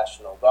join the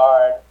National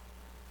Guard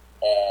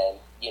and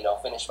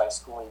finish my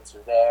schooling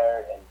through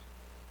there and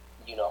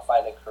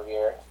find a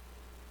career.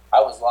 I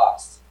was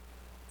lost,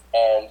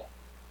 and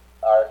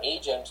our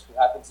agent, who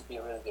happens to be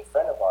a really good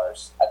friend of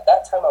ours, at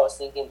that time I was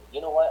thinking,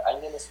 you know what?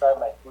 I'm going to start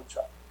my food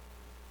truck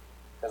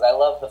because I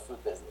love the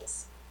food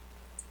business.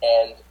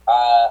 And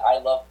I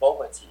love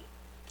boba tea.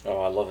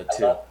 Oh, I love it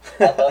too.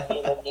 I love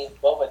Vietnamese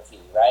boba tea,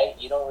 right?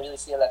 You don't really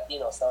see a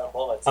Latino selling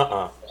boba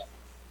tea.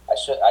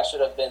 I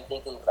should have been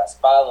thinking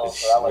raspado.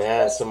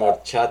 Man, some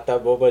horchata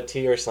boba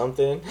tea or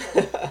something.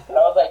 But I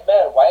was like,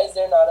 man, why is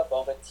there not a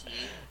boba tea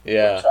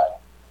Yeah. food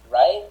truck,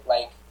 right?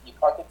 Like, you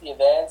park at the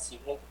events, you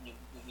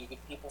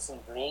give people some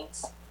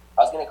drinks.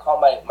 I was going to call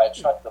my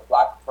truck the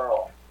Black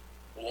Pearl.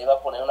 Y le iba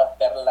a poner una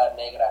perla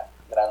negra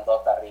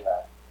grandota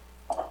arriba.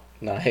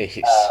 Nice.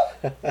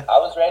 I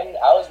was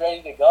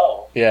ready to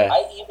go. Yeah.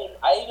 I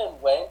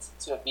even went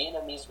to a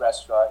Vietnamese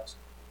restaurant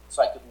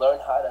so I could learn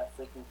how to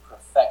freaking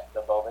perfect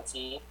the boba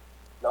tea.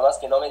 No más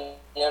que no me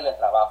dieron el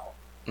trabajo.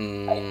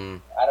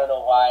 I don't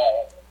know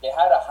why. They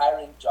had a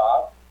hiring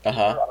job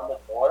on the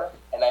door,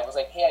 and I was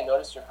like, hey, I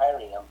noticed you're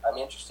hiring. I'm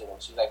interested.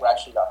 And she's like, we're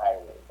actually not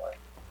hiring anymore.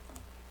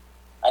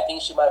 I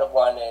think she might have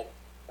wanted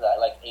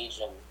like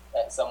Asian,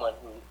 someone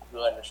who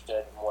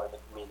understood more of the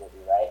community,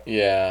 right?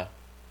 Yeah.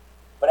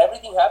 But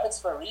everything happens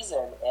for a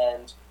reason,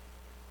 and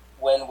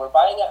when we're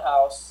buying a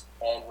house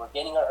and we're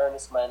getting our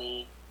earnest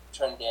money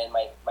turned in,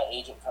 my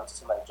agent comes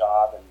to my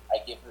job and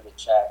I give her the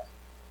check.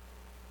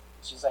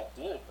 She's like,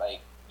 dude,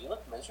 like, you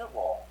look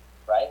miserable,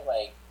 right?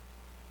 Like,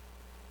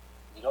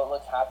 you don't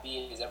look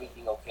happy. Is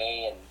everything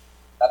okay? And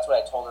that's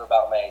when I told her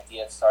about my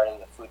idea of starting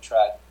the food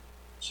truck.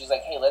 She's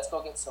like, hey, let's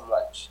go get some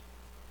lunch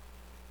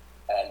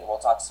and we'll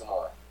talk some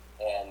more.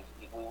 And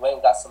we went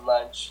and got some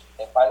lunch.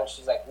 And finally,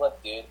 she's like,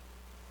 look, dude,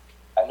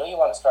 I know you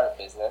want to start a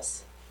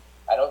business.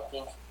 I don't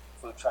think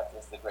food truck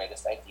is the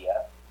greatest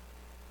idea.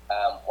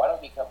 Why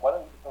don't you become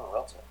a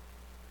realtor?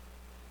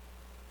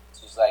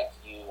 She's like,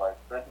 you are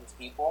good with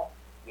people.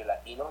 You're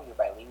Latino. You're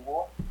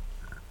bilingual.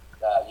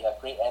 You have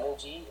great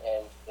energy,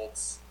 and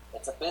it's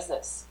a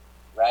business,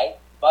 right?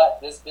 But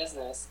this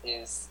business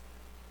is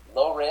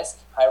low risk,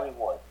 high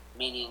reward,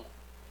 meaning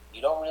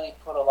you don't really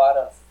put a lot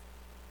of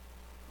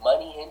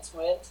money into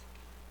it,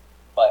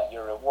 but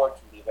your reward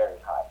can be very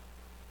high.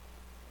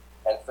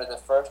 And for the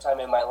first time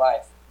in my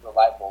life, the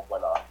light bulb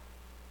went on.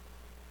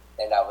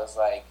 And I was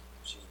like,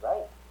 she's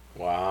right.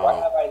 Wow. Why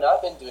have I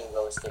not been doing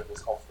real estate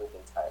this whole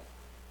freaking time?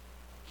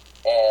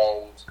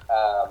 And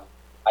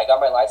I got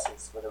my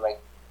license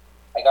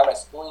I got my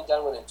schooling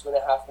done within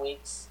 2.5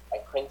 weeks. I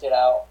cranked it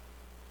out,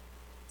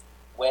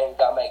 went and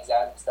got my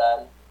exams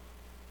done,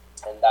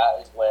 and that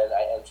is when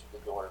I entered the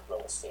door of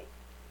real estate.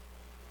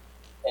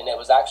 And it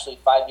was actually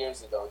 5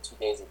 years ago, 2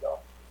 days ago,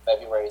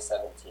 February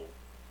 17th,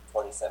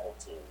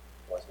 2017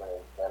 was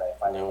when I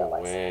finally got my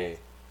license. No way.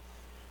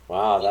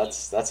 Wow,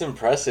 that's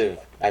impressive.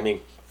 I mean,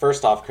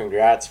 first off,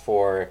 congrats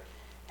for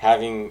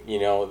having,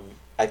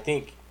 I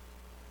think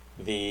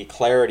the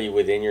clarity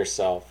within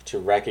yourself to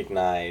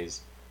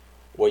recognize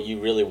what you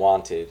really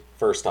wanted,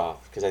 first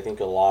off, because I think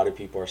a lot of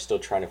people are still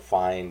trying to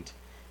find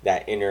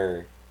that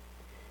inner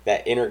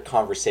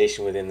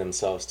conversation within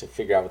themselves to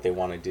figure out what they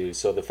want to do.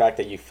 So the fact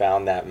that you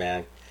found that,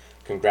 man,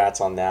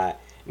 congrats on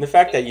that. And the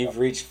fact that you've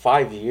reached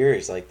 5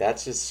 years, like,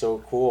 that's just so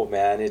cool,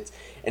 man.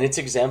 It's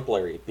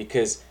exemplary,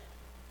 because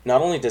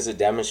not only does it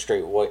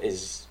demonstrate what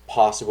is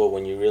possible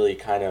when you really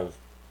kind of,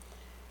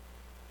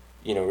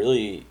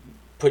 really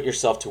put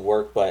yourself to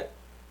work, but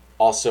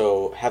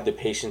also have the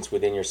patience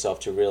within yourself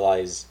to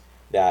realize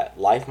that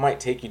life might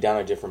take you down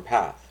a different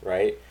path,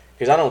 right?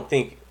 Because I don't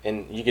think,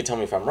 and you could tell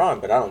me if I'm wrong,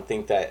 but I don't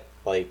think that,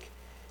 like,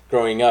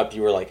 growing up,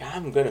 you were like,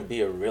 I'm going to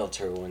be a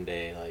realtor one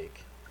day.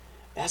 Like,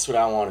 that's what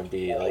I want to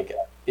be. Like,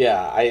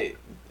 yeah,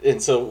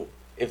 and so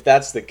if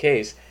that's the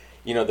case,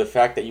 the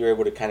fact that you're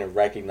able to kind of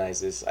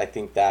recognize this, I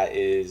think that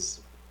is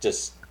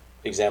just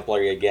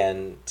exemplary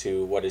again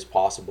to what is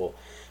possible.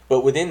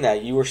 But within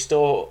that, you were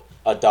still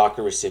a DACA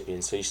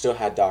recipient, so you still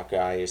had DACA,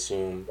 I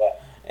assume. Yeah.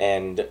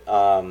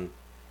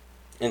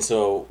 And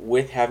so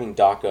with having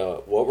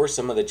DACA, what were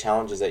some of the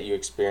challenges that you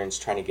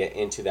experienced trying to get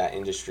into that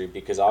industry?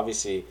 Because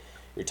obviously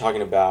you're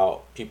talking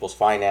about people's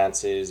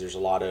finances. There's a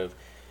lot of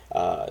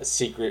not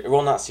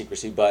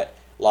secrecy, but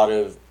a lot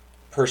of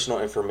personal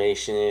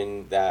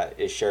information that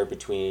is shared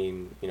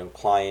between,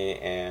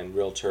 client and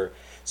realtor.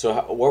 So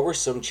what were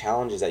some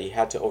challenges that you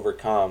had to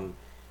overcome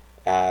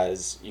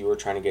as you were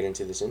trying to get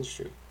into this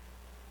industry?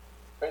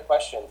 Great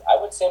question.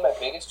 I would say my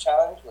biggest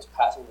challenge was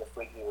passing the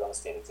freaking real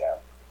estate exam.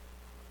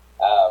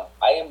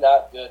 I am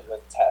not good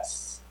with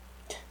tests.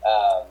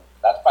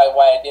 That's probably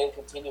why I didn't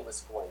continue with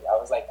schooling. I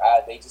was like,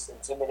 they just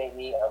intimidate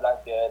me. I'm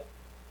not good.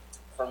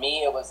 For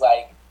me, it was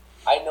like,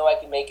 I know I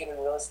can make it in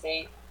real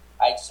estate.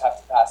 I just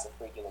have to pass the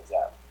freaking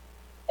exam.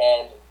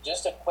 And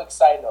just a quick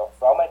side note,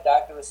 for all my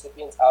DACA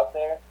recipients out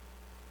there,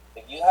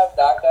 if you have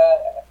DACA,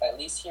 at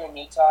least here in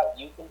Utah,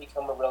 you can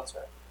become a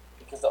realtor.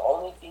 Because the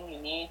only thing you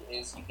need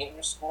is you get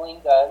your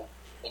schooling done,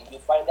 and you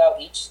find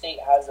out each state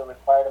has a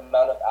required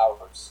amount of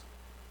hours.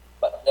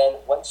 But then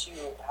once you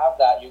have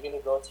that, you're going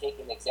to go take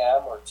an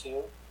exam or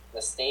two,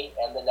 the state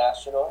and the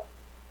national.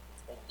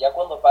 And ya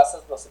cuando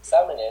pasas los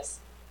exámenes,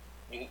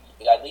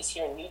 at least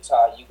here in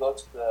Utah, you go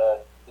to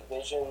the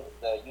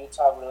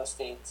Utah Real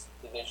Estate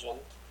Division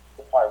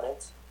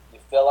department. You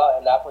fill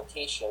out an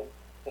application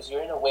because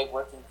you're in a way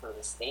working for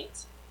the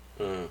state.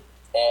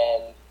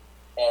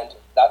 And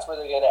that's where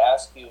they're going to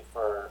ask you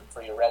for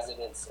your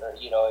residence or,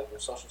 your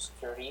social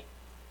security.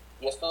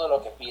 Y es todo lo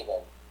que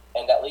piden.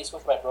 And at least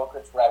with my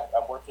brokerage where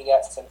I'm working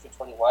at, Century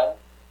 21,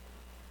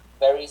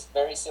 very,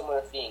 very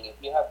similar thing. If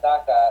you have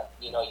DACA,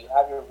 you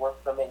have your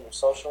work permit and your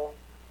social,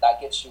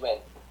 that gets you in.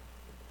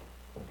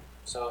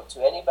 So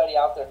to anybody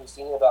out there who's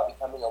thinking about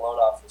becoming a loan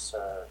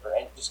officer or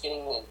just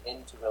getting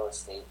into real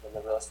estate, in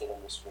the real estate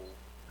industry,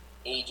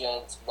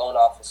 agent, loan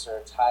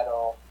officer,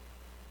 title,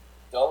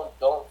 don't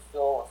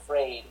feel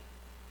afraid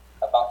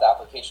about the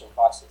application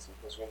process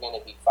because you're going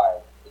to be fine.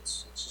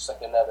 It's just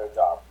like another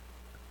job.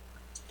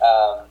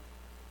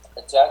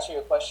 To answer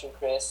your question,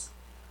 Chris,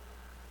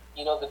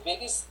 the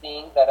biggest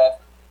thing that I've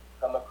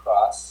come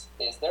across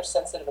is there's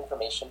sensitive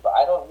information, but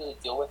I don't really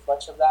deal with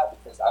much of that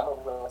because I'm a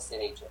real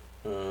estate agent.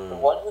 The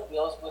one who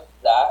deals with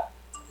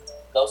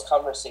those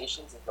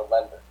conversations is the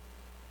lender.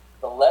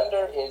 The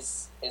lender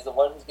is the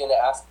one who's going to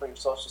ask for your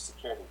social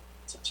security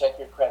to check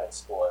your credit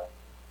score,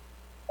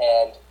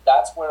 and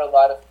that's where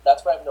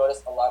I've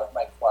noticed a lot of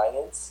my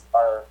clients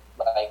are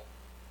like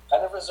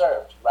kind of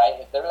reserved, right?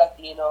 If they're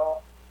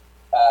Latino,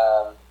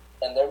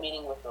 and they're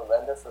meeting with the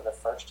lender for the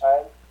first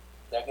time,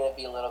 they're going to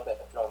be a little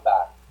bit thrown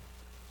back.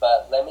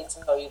 But let me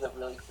tell you the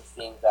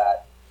thing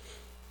that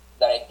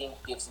I think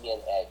gives me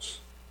an edge,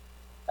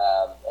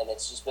 and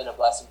it's just been a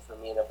blessing for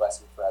me and a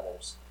blessing for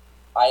others.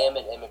 I am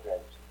an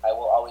immigrant. I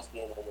will always be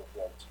an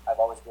immigrant. I've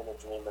always been a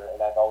dreamer,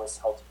 and I've always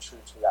held true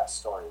to that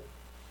story.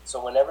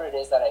 So whenever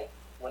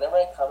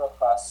I come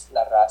across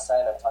La Raza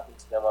and I'm talking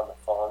to them on the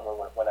phone,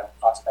 or when I'm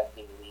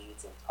prospecting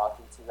leads and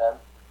talking to them,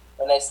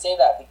 and I say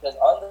that because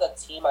on the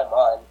team I'm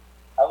on,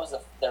 I was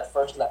their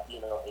first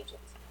Latino agent,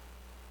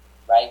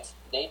 right?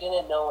 They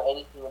didn't know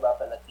anything about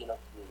the Latino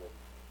community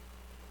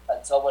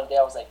until one day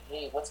I was like,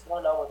 hey, what's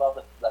going on with all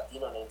the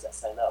Latino names that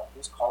sign up?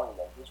 Who's calling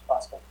them? Who's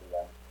prospecting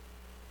them?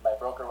 My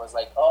broker was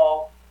like,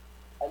 oh,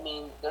 I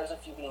mean, there's a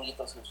few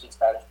gringuitos who speak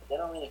Spanish, but they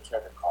don't really care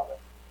to call them.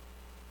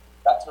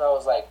 That's when I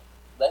was like,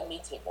 let me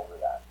take over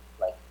that.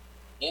 Like,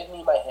 give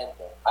me my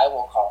gente. I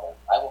will call them.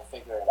 I will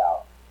figure it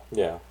out.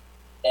 Yeah.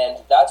 And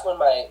that's when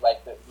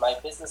my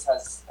business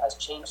has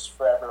changed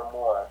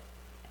forevermore.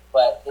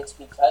 But it's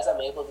because I'm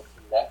able to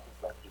connect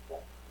with my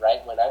people,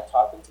 right? When I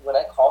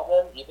call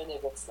them, even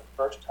if it's the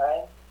first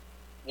time,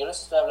 yo les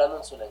estoy hablando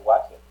en su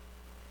lenguaje.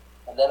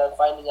 And then I'm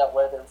finding out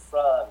where they're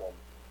from, and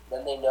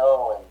then they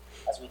know, and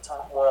as we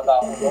talk more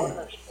about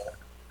ownership,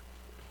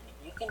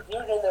 you can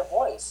hear it in their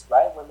voice,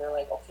 right? When they're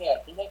like, okay, I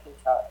think I can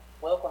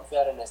puedo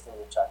confiar en este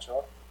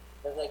muchacho.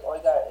 They're like,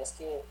 oiga, es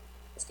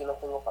que no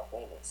tengo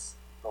papeles.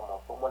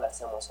 ¿Cómo le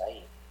hacemos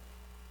ahí?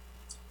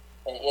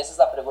 Y esa es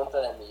la pregunta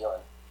del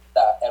millón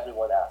that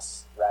everyone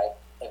asks, right?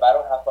 If I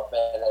don't have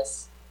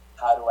papeles,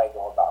 how do I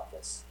go about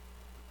this?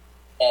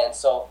 And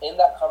so in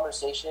that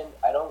conversation,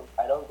 I don't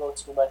go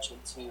too much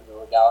into the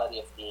legality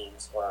of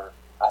things or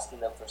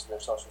asking them for their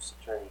social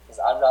security, because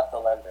I'm not the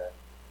lender.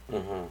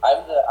 Mm-hmm.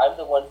 I'm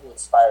the one who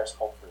inspires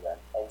hope for them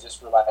and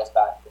just relies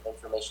back the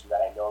information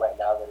that I know right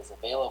now that is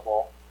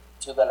available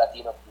to the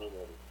Latino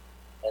community.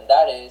 And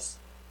that is,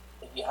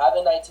 if you have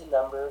an ITIN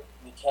number,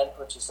 you can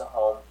purchase a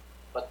home,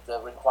 but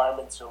the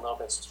requirements are a little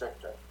bit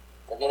stricter.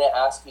 They're going to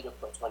ask you to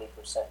put 20%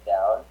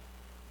 down,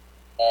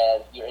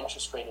 and your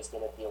interest rate is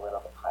going to be a little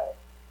bit higher.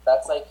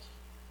 That's like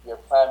your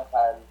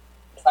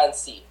plan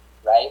C,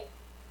 right?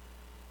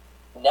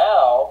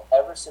 Now,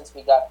 ever since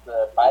we got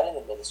the Biden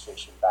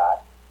administration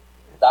back,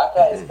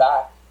 Daca is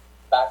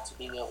back to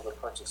being able to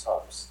purchase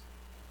homes.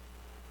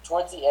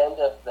 Towards the end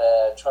of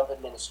the Trump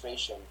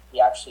administration, he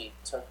actually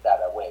took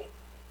that away.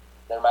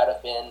 There might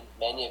have been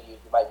many of you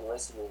who might be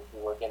listening who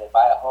were going to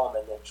buy a home,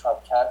 and then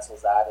Trump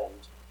cancels that, and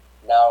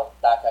now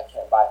Daca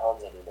can't buy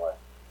homes anymore.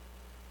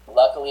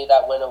 Luckily,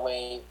 that went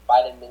away.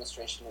 Biden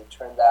administration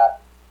returned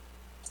that.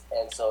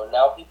 And so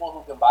now people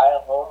who can buy a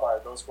home are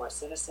those who are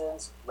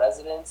citizens,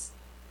 residents,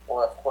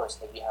 or of course,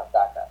 if you have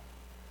Daca.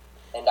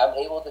 And I'm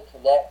able to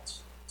connect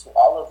to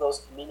all of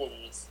those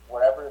communities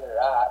wherever they're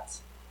at,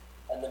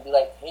 and then be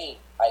like, hey,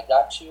 I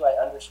got you,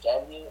 I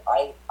understand you,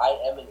 I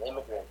am an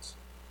immigrant.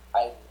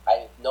 I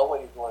know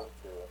what you're going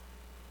through.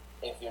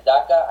 If you're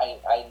Daca,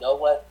 I know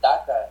what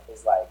Daca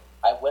is like.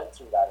 I went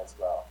through that as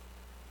well.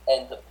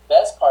 And the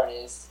best part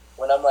is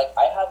when I'm like,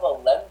 I have a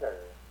lender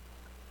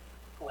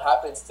who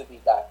happens to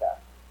be Daca,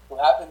 who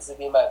happens to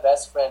be my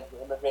best friend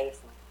who immigrated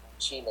from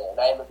Chile, and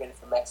I immigrated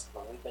from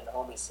Mexico. We've been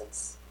homies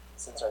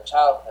since our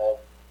childhood.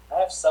 I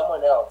have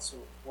someone else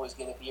who is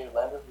going to be your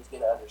lender, who's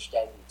going to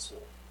understand you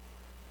too.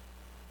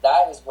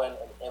 That is when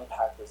an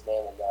impact is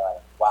made, and they're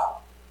like, wow,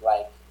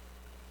 like,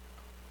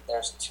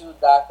 there's two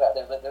Daca,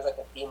 there's like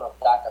a team of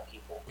Daca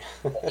people.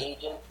 The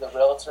agent, the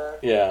realtor,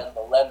 yeah, and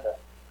the lender,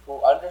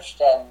 who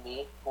understand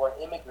me, who are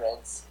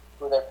immigrants,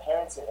 who their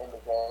parents are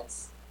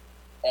immigrants,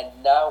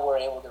 and now we're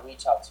able to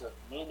reach out to a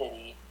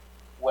community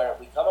where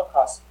we come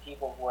across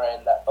people who are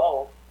in that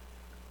boat,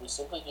 we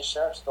simply just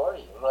share a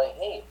story. And we're like,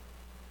 hey,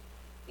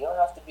 you don't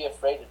have to be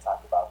afraid to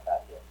talk about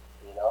that here,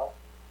 you know?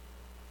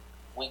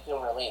 We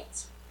can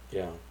relate.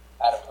 Yeah.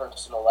 At a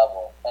personal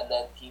level. And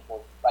then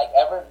people,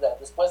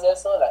 después de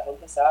eso, la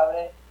gente se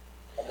abre,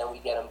 and then we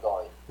get them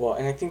going. Well,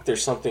 and I think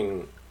there's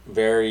something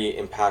very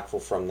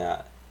impactful from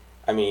that.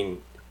 I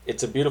mean,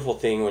 it's a beautiful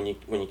thing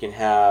when you can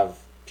have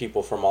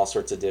people from all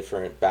sorts of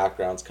different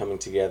backgrounds coming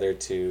together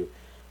to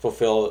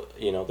fulfill,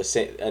 the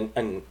same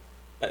and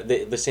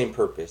the same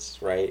purpose,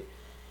 right?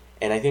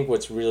 And I think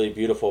what's really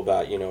beautiful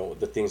about,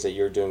 the things that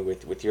you're doing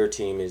with your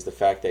team is the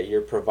fact that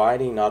you're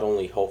providing not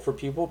only hope for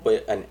people,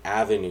 but an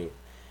avenue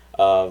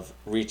of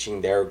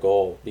reaching their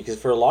goal. Because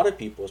for a lot of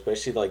people,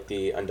 especially like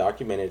the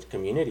undocumented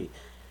community,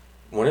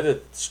 one of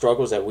the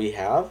struggles that we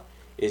have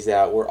is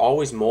that we're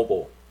always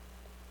mobile,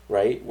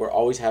 right? We're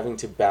always having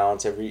to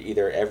bounce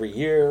either every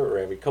year or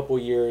every couple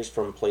years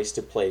from place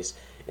to place.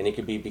 And it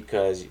could be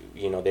because,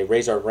 they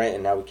raise our rent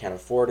and now we can't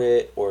afford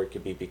it, or it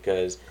could be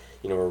because,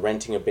 we're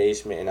renting a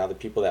basement and now the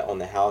people that own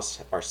the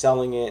house are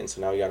selling it, and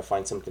so now we got to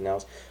find something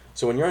else.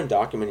 So when you're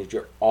undocumented,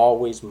 you're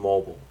always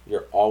mobile.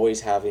 You're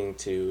always having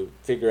to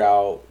figure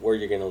out where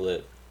you're going to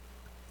live,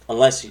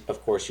 unless,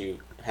 of course, you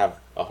have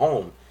a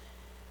home.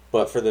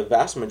 But for the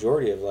vast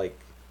majority of, like,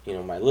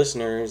 my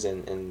listeners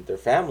and their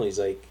families,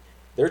 like,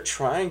 they're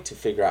trying to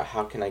figure out,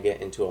 how can I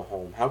get into a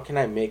home? How can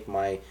I make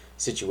my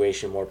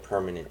situation more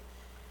permanent?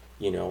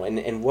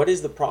 And what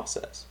is the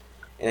process?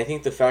 And I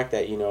think the fact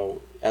that,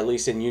 at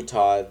least in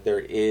Utah, there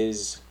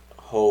is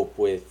hope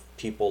with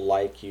people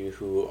like you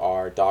who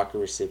are DACA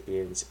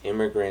recipients,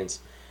 immigrants,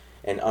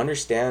 and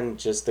understand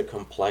just the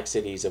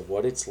complexities of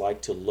what it's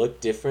like to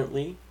look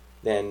differently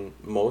than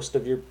most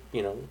of your,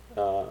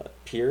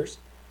 peers,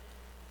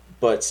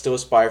 but still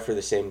aspire for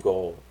the same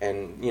goal.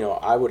 And,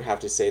 I would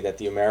have to say that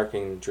the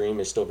American dream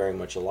is still very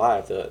much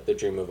alive. The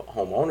dream of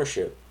home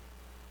ownership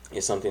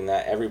is something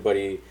that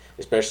everybody,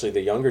 especially the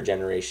younger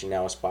generation,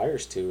 now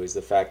aspires to, is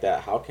the fact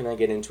that, how can I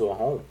get into a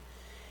home?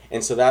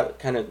 And so that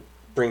kind of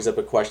brings up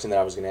a question that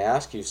I was going to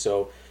ask you.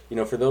 So,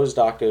 for those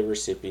DACA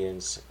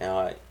recipients,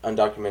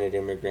 undocumented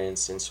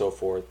immigrants, and so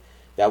forth,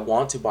 that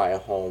want to buy a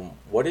home,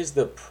 what is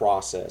the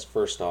process,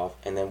 first off,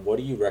 and then what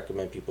do you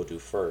recommend people do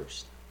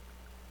first?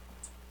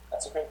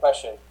 That's a great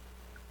question.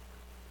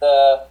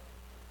 The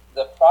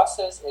the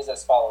process is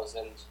as follows,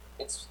 and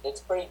it's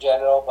pretty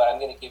general, but I'm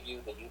going to give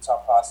you the Utah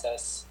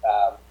process.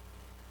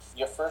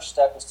 Your first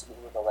step is to meet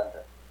with a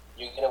lender.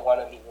 You're going to want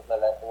to meet with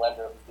a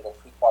lender who's going to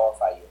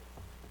pre-qualify you.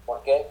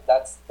 Okay,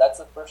 that's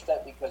the first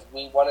step, because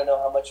we want to know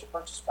how much your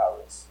purchase power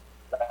is,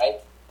 right?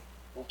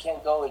 We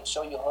can't go and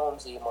show you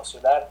homes y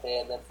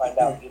emocionarte and then find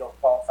out you don't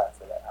qualify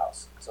for that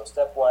house. So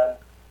step one,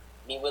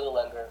 meet with a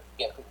lender,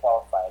 get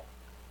pre-qualified.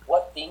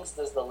 What things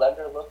does the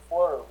lender look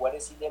for, or what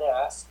is he going to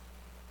ask?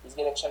 He's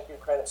going to check your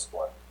credit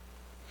score.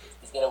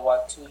 He's going to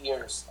want 2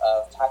 years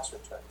of tax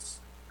returns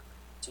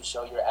to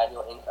show your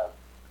annual income.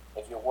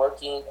 If you're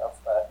working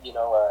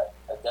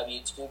a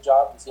W-2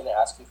 job, he's going to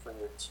ask you for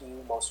your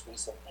 2 most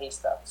recent pay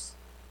stubs.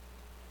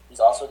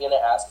 He's also going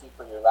to ask you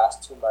for your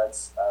last 2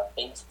 months of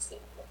bank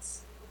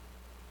statements.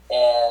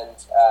 And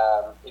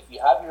if you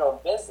have your own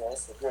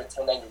business, if you're a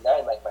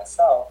 1099 like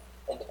myself,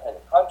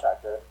 independent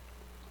contractor,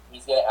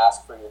 he's going to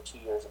ask for your 2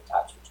 years of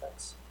tax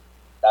returns.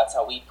 That's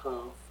how we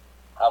prove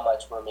how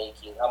much we're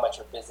making, how much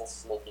our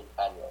business is making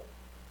annually.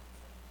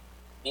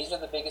 These are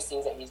the biggest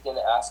things that he's going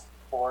to ask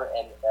for,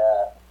 and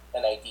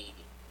an ID,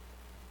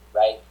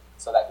 right?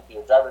 So that could be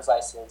your driver's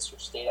license, your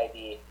state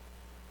ID,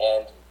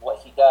 and what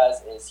he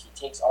does is he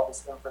takes all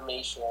this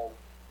information.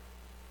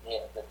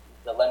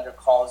 The lender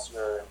calls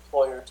your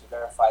employer to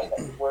verify that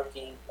you're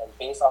working, and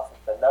based off of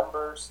the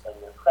numbers and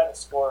your credit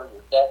score,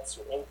 your debts,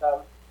 your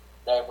income,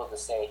 they're able to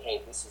say, hey,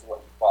 this is what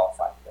you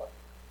qualify for.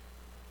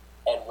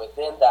 And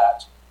within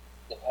that,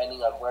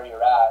 depending on where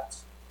you're at,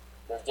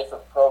 there's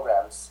different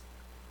programs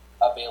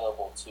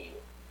available to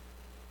you.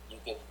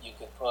 You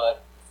could put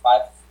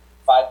 5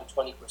 to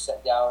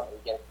 20% down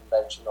and get a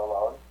conventional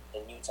loan.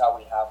 In Utah,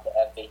 we have the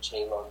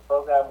FHA loan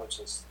program, which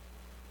is,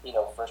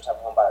 first-time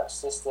homebuyer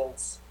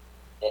assistance.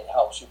 It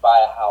helps you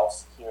buy a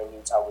house here in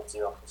Utah with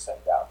 0%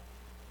 down.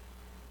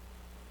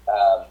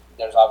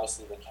 There's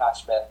obviously the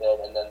cash method,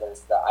 and then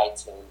there's the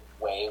ITIN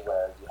way,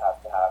 where you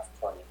have to have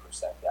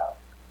 20% down.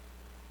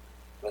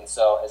 And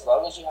so as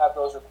long as you have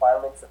those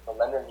requirements that the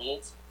lender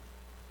needs,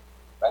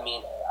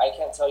 I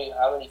can't tell you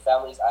how many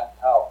families I've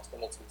helped,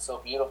 and it's been so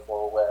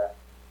beautiful, where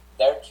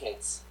their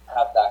kids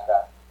have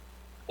DACA.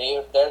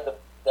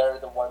 They're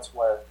the ones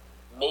who are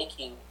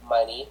making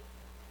money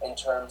in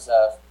terms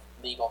of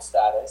legal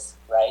status,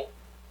 right?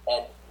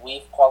 And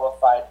we've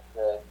qualified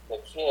the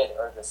kid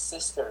or the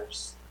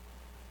sisters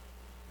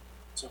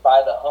to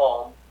buy the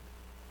home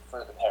for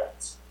the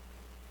parents.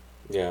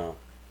 Yeah.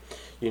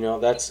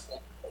 That's...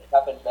 It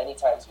happened many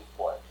times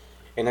before.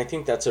 And I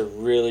think that's a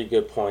really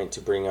good point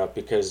to bring up,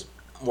 because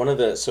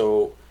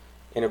so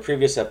in a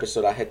previous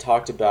episode, I had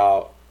talked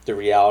about the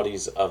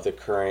realities of the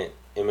current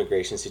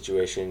immigration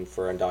situation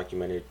for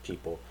undocumented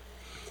people.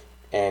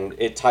 And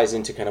it ties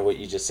into kind of what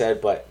you just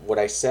said, but what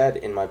I said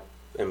in my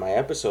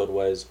episode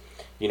was,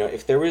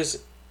 if there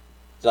was,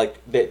 like,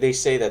 they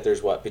say that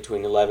there's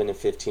between 11 and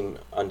 15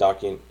 a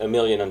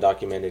million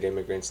undocumented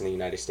immigrants in the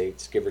United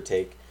States, give or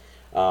take.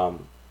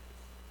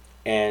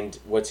 And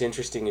what's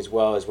interesting as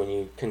well is when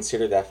you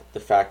consider that the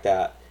fact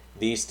that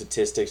these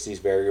statistics, these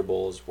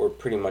variables, were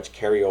pretty much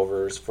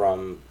carryovers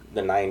from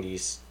the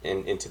 90s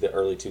and into the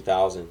early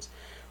 2000s,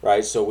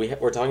 right? So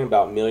we're talking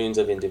about millions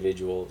of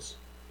individuals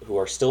who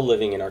are still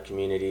living in our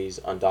communities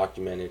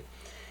undocumented.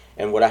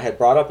 And what I had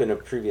brought up in a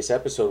previous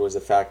episode was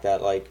the fact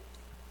that, like,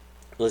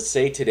 let's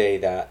say today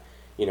that,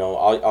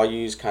 I'll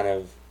use kind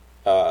of,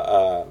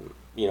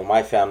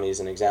 my family as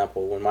an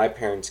example. When my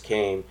parents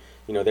came,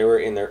 they were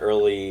in their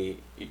early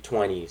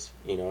 20s,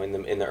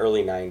 in the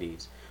early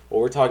 90s. Well,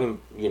 we're talking,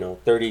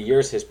 30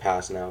 years has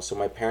passed now, so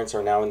my parents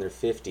are now in their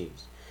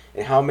 50s.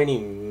 And how many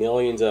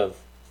millions of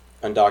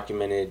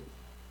undocumented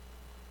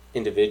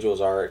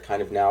individuals are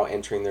kind of now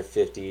entering their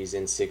 50s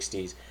and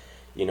 60s,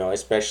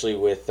 especially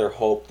with their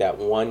hope that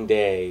one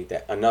day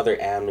that another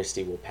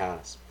amnesty will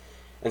pass.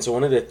 And so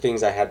one of the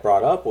things I had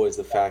brought up was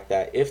the fact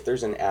that if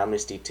there's an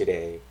amnesty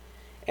today,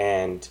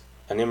 and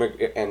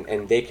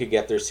and they could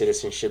get their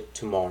citizenship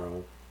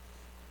tomorrow,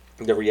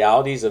 the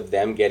realities of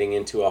them getting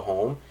into a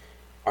home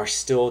are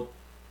still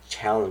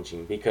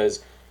challenging,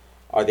 because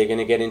are they going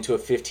to get into a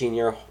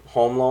 15-year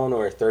home loan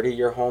or a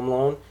 30-year home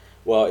loan?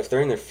 Well, if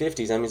they're in their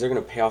 50s, that means they're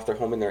going to pay off their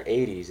home in their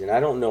 80s. And I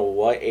don't know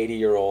what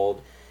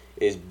 80-year-old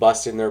is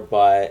busting their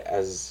butt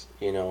as,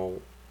 to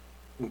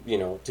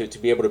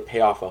be able to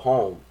pay off a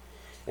home.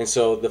 And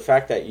so the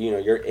fact that,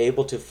 you're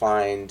able to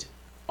find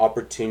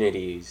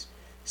opportunities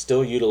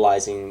still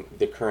utilizing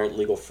the current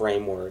legal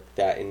framework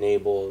that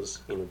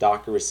enables,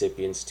 DACA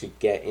recipients to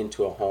get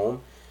into a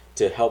home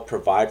to help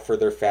provide for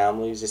their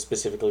families,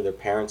 specifically their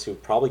parents who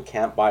probably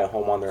can't buy a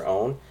home on their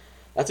own,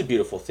 that's a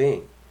beautiful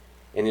thing.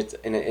 And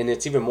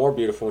it's even more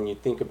beautiful when you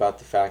think about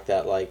the fact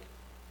that like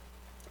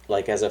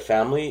as a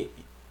family,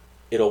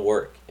 it'll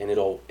work, and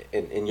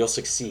you'll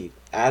succeed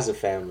as a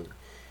family.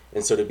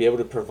 And so to be able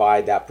to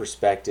provide that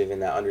perspective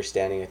and that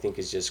understanding, I think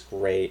is just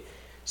great.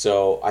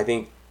 So I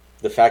think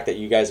the fact that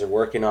you guys are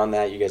working on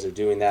that, you guys are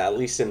doing that, at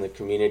least in the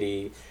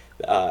community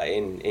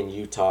in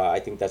Utah, I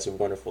think that's a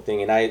wonderful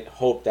thing. And I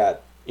hope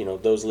that,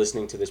 those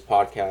listening to this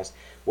podcast,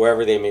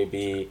 wherever they may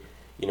be,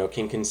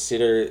 can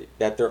consider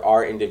that there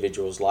are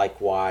individuals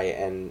like Y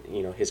and,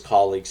 his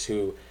colleagues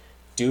who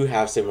do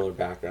have similar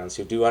backgrounds,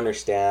 who do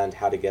understand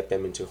how to get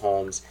them into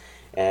homes.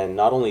 And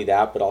not only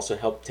that, but also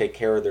help take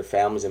care of their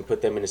families and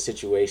put them in a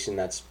situation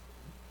that's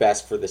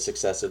best for the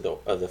success of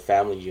the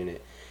family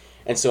unit.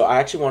 And so I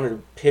actually wanted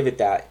to pivot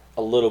that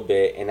a little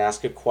bit and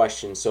ask a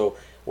question. So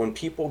when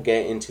people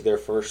get into their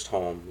first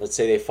home, let's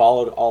say they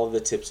followed all of the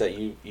tips that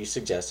you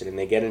suggested and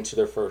they get into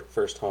their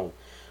first home,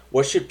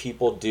 what should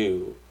people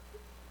do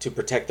to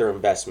protect their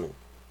investment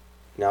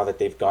now that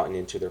they've gotten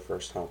into their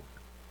first home?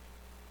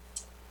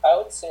 I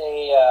would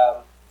say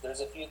there's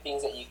a few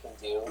things that you can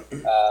do.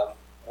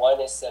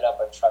 One is set up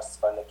a trust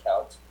fund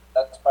account.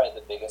 That's probably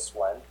the biggest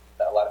one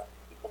that a lot of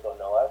people don't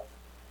know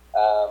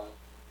of.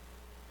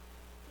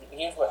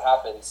 Here's what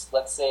happens.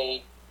 Let's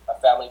say a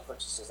family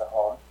purchases a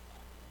home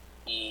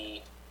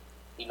y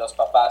los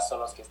papás son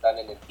los que están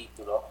en el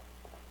título.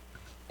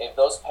 If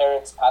those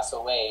parents pass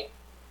away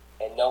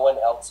and no one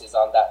else is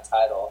on that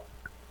title,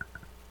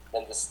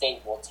 then the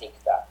state will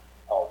take that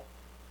home.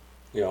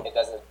 Yeah.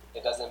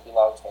 It doesn't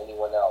belong to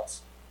anyone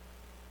else.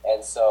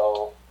 And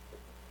so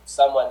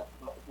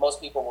most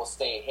people will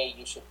say, hey,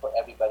 you should put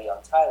everybody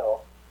on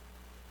title.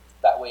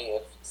 That way,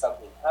 if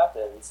something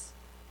happens,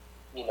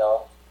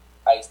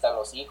 ahí están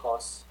los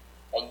hijos.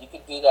 And you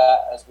could do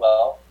that as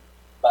well.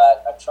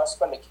 But a trust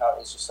fund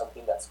account is just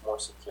something that's more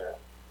secure.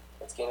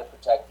 It's going to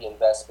protect the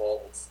investment.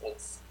 It's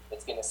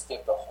going to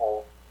skip the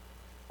whole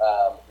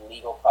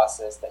legal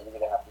process that you're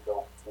going to have to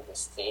go through the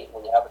state.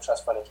 When you have a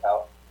trust fund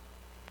account,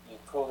 you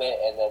prove it,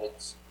 and then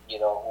it's,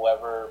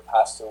 whoever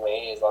passed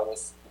away, as long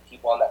as the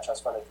people on that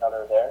trust fund account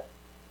are there,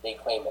 they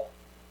claim it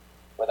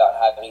without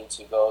having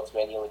to go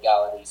through any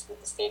legalities with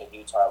the state of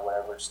Utah or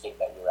whatever state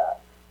that you're at.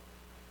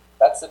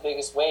 That's the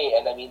biggest way.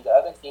 And I mean, the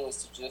other thing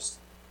is to just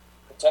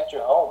protect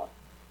your home,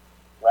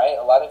 right?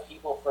 A lot of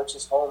people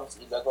purchase homes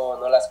y luego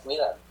no las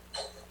cuidan.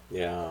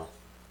 Yeah.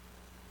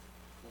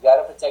 You got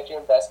to protect your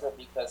investment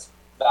because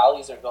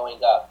values are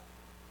going up.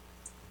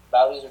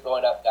 Values are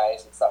going up,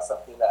 guys. It's not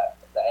something that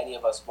any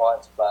of us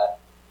want, but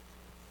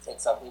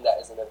it's something that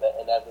is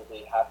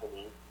inevitably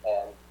happening.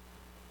 And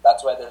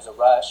that's why there's a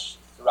rush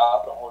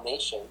throughout the whole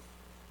nation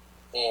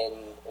in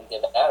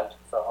demand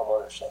for home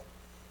ownership.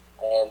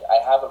 And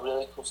I have a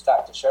really cool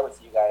stat to share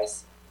with you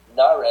guys.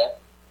 NAREP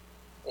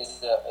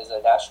is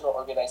a national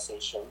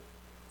organization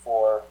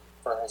for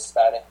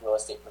Hispanic real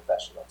estate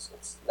professionals.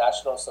 It's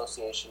National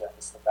Association of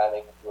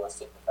Hispanic Real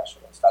Estate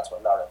Professionals. That's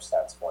what NAREP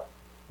stands for.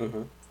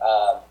 Mm-hmm.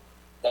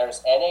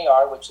 There's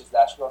NAR, which is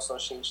National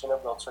Association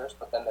of Realtors,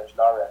 but then there's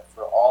NAREP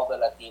for all the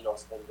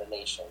Latinos in the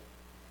nation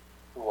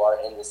who are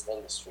in this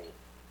industry.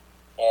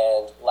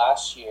 And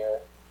last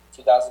year,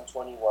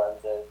 2021,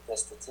 the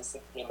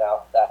statistic came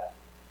out that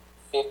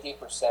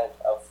 50%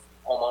 of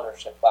home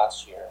ownership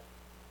last year,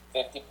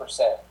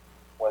 50%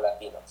 were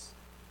Latinos.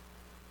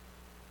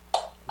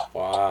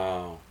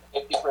 Wow.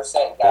 50%,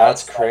 guys.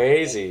 That's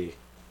crazy.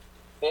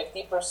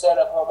 50%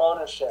 of home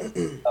ownership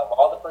of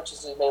all the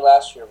purchases made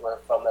last year were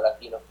from the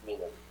Latino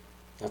community.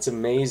 That's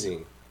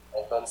amazing.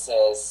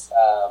 Entonces,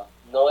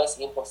 no es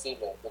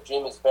imposible. The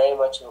dream is very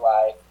much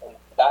alive, and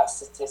that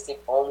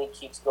statistic only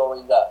keeps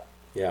going up.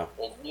 Yeah.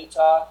 In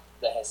Utah,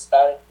 the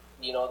Hispanic,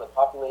 the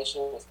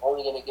population is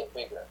only going to get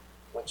bigger,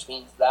 which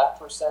means that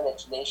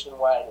percentage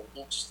nationwide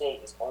in each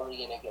state is only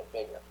going to get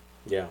bigger.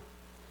 Yeah.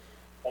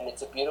 And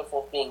it's a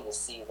beautiful thing to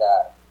see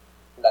that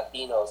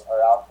Latinos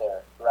are out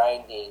there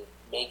grinding,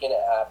 making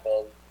it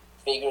happen,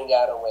 figuring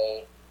out a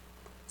way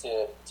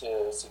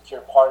to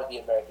secure part of the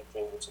American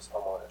dream, which is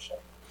home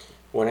ownership.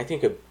 Well, I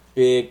think a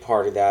big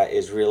part of that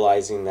is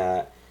realizing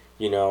that,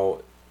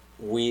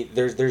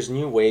 there's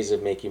new ways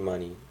of making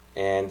money,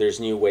 and there's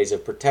new ways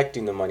of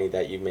protecting the money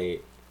that you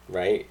made,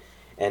 right?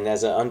 And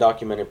as an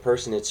undocumented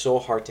person, it's so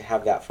hard to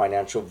have that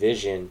financial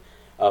vision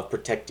of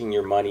protecting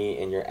your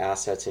money and your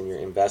assets and your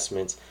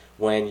investments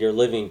when you're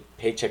living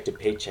paycheck to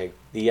paycheck,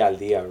 dia al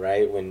dia,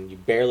 right? When you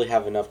barely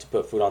have enough to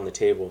put food on the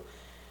table.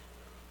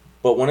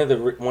 But one of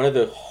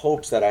the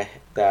hopes that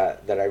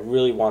I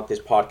really want this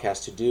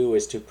podcast to do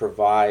is to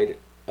provide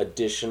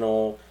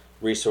additional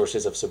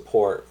resources of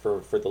support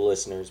for the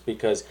listeners,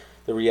 because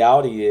the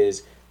reality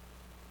is,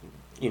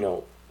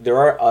 there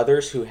are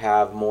others who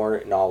have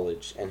more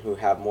knowledge and who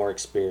have more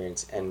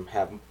experience and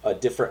have a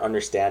different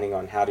understanding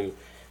on how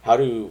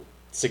to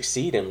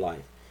succeed in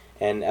life.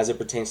 And as it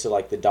pertains to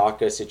like the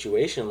Daca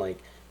situation, like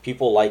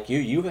people like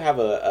you have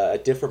a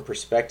different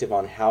perspective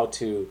on how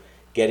to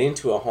get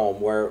into a home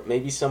where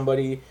maybe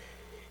somebody,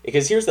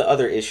 because here's the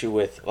other issue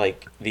with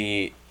like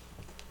the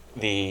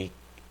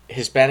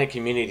Hispanic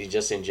community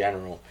just in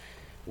general.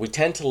 We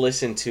tend to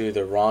listen to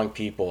the wrong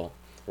people,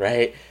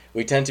 right?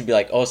 We tend to be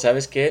like, oh,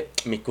 ¿sabes qué?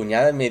 Mi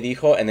cuñada me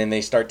dijo, and then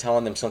they start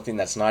telling them something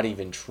that's not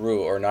even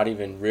true or not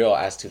even real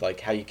as to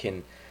like how you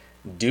can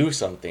do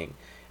something.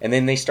 And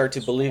then they start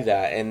to believe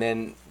that, and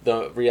then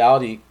the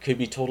reality could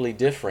be totally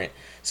different.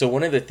 So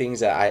one of the things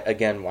that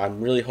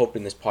I'm really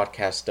hoping this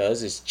podcast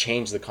does is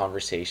change the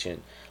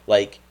conversation.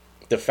 Like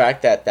the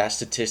fact that that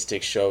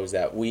statistic shows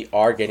that we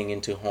are getting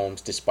into homes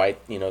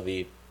despite,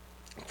 the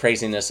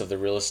craziness of the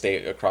real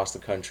estate across the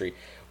country.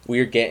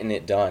 We're getting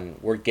it done.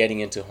 We're getting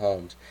into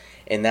homes.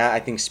 And that I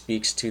think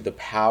speaks to the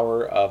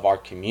power of our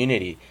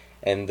community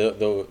and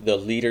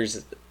the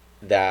leaders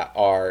that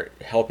are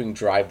helping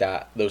drive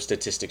those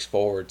statistics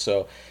forward.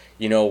 So,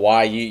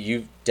 why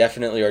you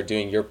definitely are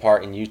doing your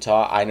part in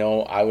Utah. I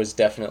know I was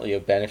definitely a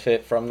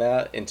benefit from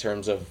that in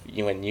terms of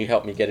you when you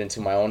helped me get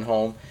into my own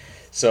home.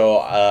 So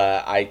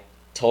I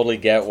totally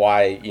get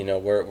why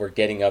we're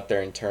getting up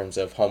there in terms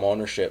of home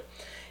ownership.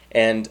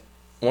 And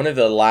one of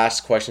the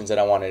last questions that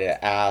I wanted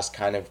to ask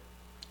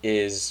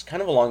is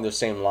kind of along those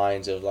same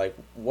lines of like,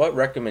 what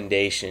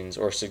recommendations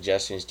or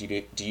suggestions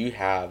do you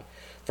have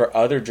for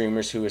other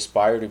dreamers who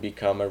aspire to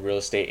become a real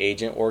estate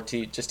agent or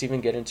to just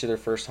even get into their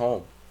first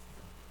home?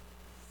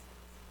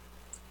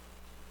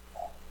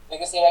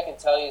 Biggest thing I can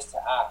tell you is to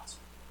act.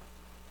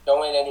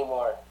 Don't wait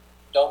anymore.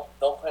 Don't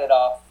put it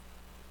off.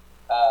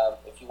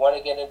 If you want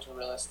to get into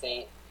real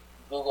estate,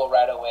 Google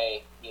right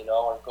away,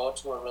 or go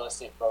to a real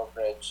estate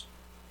brokerage.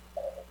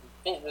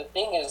 The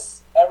thing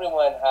is,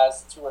 everyone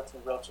has 2 or 3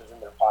 realtors in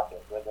their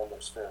pocket within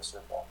their sphere of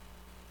circle.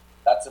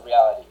 That's the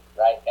reality,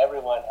 right?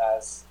 Everyone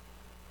has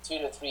 2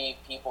 to 3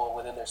 people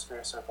within their sphere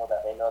of circle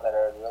that they know that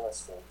are in real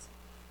estate.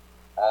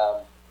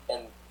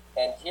 And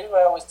here's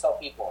what I always tell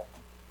people.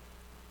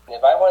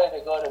 If I wanted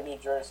to go to New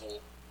Jersey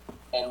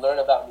and learn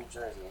about New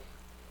Jersey,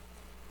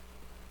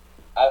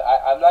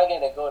 I'm not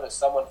going to go to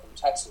someone from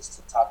Texas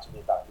to talk to me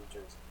about New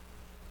Jersey.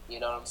 You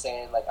know what I'm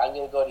saying? Like, I'm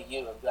going to go to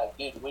you and be like,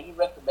 dude, what do you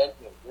recommend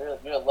here?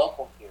 You're a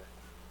local here.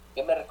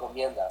 ¿Qué me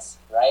recomiendas?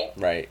 Right?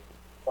 Right.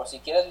 Or si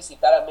quieres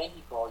visitar a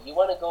Mexico, you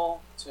want to go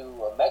to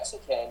a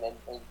Mexican,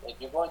 and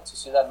if you're going to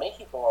Ciudad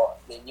Mexico,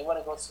 then you want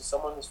to go to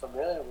someone who's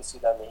familiar with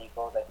Ciudad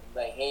Mexico that can be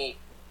like, hey,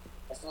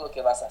 esto es lo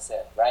que vas a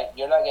hacer, right?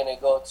 You're not going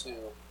to go to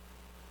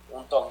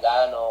un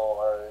Tongano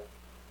or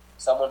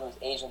someone who's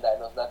Asian that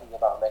knows nothing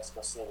about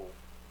Mexico City.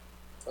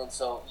 And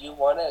so you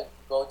want to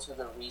go to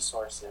the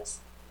resources.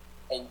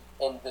 And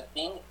the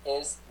thing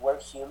is, we're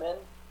human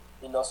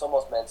y no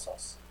somos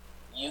mensos.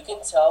 You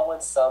can tell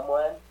when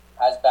someone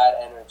has bad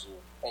energy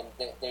and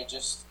they're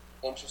just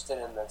interested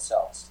in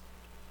themselves.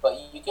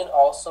 But you can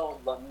also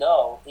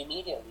know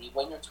immediately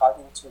when you're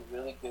talking to a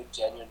really good,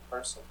 genuine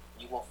person.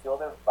 You will feel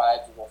their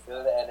vibes, you will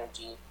feel the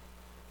energy.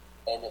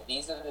 And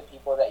these are the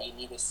people that you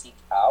need to seek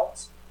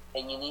out.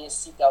 And you need to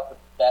seek out the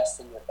best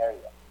in your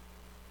area.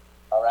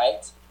 All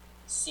right?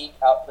 Seek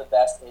out the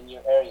best in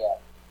your area.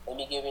 Let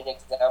me give you an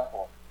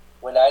example.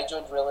 When I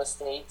joined real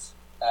estate,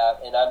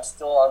 and I'm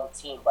still on the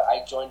team, but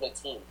I joined a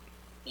team.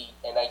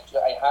 And I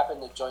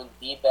happened to join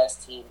the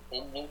best team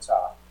in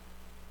Utah.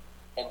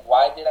 And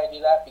why did I do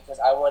that? Because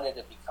I wanted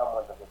to become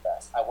one of the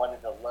best. I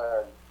wanted to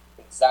learn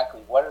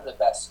exactly what are the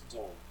best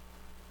doing.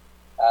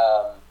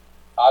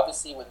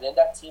 Obviously, within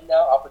that team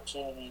now,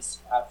 opportunities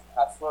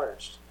have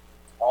flourished.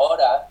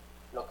 Ahora,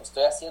 lo que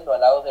estoy haciendo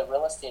al lado de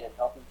real estate and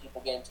helping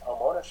people get into home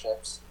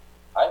ownerships,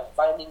 I'm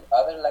finding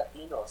other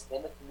Latinos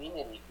in the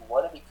community who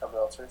want to become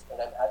realtors,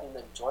 and I'm having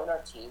them join our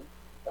team,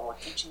 and we're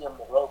teaching them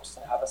the ropes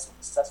to have a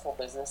successful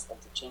business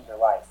and to change their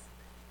life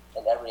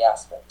in every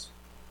aspect.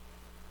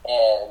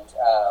 And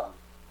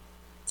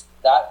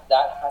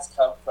that has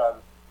come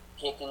from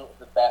picking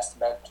the best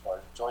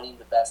mentor, joining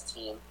the best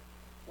team.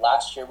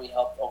 Last year, we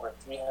helped over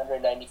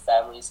 390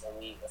 families, and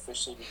we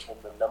officially became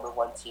the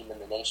 #1 team in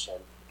the nation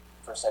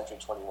for Century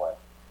 21.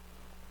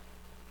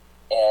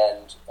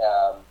 And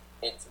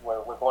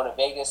we're going to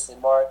Vegas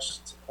in March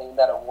to claim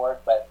that award,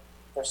 but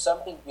there's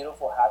something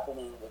beautiful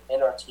happening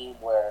within our team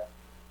where,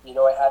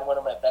 I had one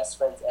of my best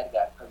friends,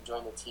 Edgar, come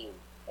join the team.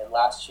 And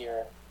last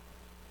year,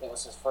 it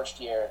was his first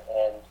year,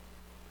 and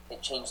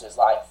it changed his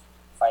life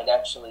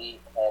financially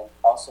and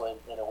also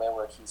in a way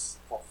where he's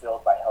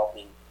fulfilled by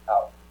helping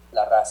out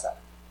La Raza,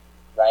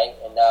 right?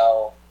 And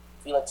now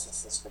Felix's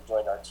sister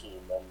joined our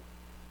team, and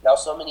now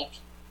so many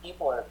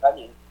people are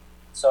coming.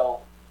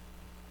 So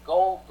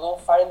go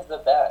find the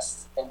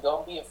best, and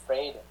don't be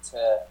afraid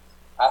to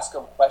ask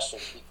them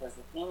questions, because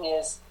the thing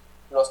is,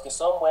 los que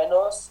son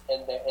buenos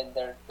and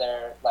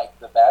they're like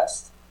the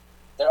best,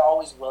 they're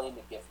always willing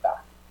to give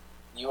back.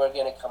 You are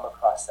going to come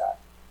across that.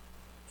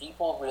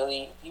 People who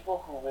really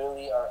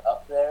are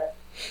up there,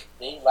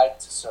 they like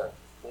to serve.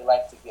 They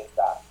like to give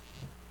back.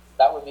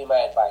 That would be my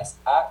advice.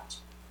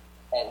 Act,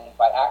 and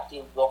by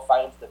acting, go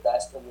find the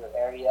best in your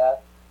area.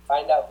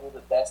 Find out who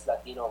the best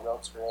Latino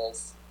realtor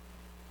is.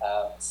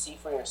 See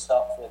for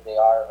yourself if they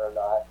are or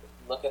not.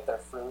 Look at their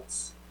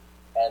fruits,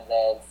 and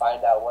then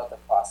find out what the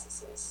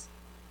process is.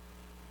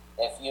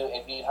 If you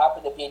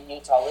happen to be in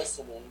Utah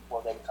listening,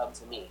 well then come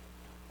to me.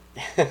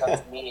 Come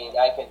to me and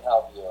I can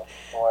help you,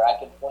 or I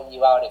can point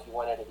you out if you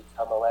wanted to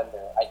become a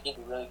lender. I think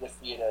it'd be really good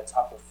for you to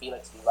talk with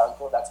Felix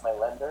Vivanco. That's my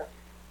lender,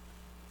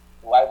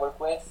 who I work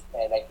with,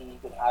 and I think you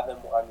could have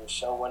him on your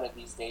show one of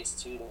these days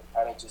too, to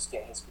kind of just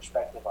get his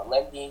perspective on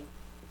lending,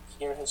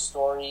 hear his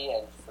story,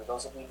 and for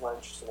those of you who are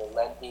interested in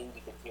lending,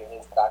 you could hear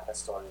his Daca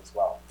story as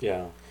well.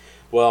 Yeah.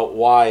 Well,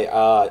 why?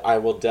 I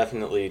will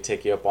definitely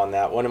take you up on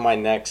that. One of my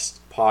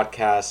next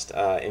podcast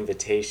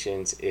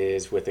invitations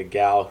is with a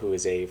gal who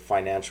is a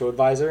financial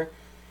advisor.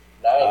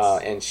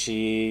 Nice. And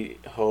she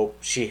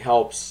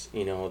helps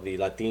the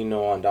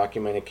Latino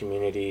undocumented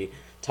community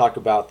talk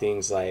about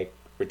things like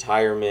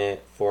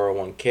retirement,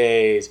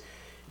 401ks,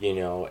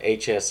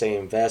 HSA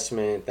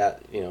investment,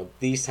 that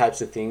these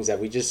types of things that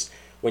we just,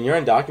 when you're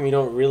undocumented, you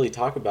don't really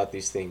talk about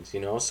these things.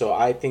 So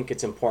I think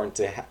it's important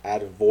to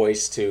add a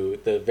voice to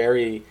the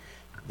very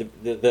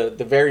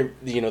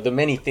the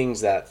many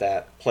things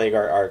that plague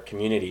our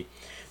community.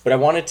 But I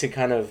wanted to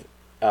kind of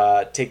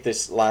take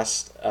this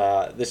last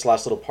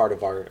little part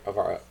of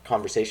our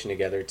conversation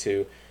together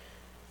to,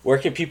 where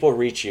can people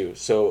reach you?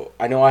 So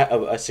I know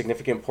a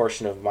significant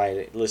portion of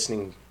my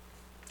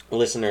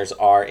listeners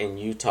are in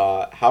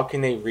Utah. How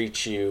can they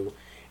reach you?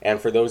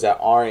 And for those that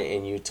aren't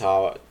in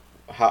Utah,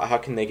 how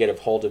can they get a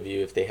hold of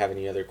you if they have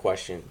any other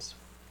questions?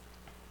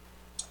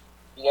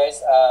 You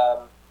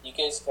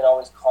guys can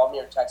always call me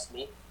or text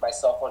me. My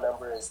cell phone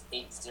number is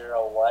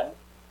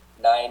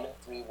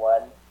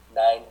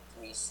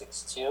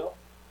 801-931-9362. You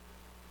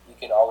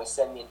can always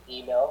send me an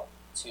email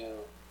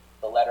to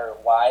the letter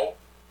Y,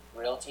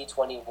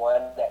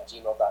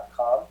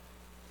 realty21@gmail.com.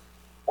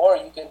 Or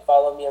you can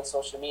follow me on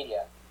social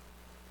media.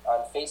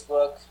 On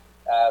Facebook,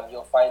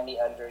 you'll find me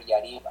under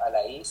Yarhtib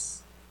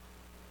Alais.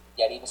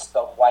 Yarhtib is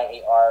spelled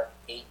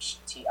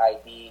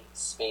YARHTIB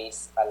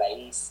space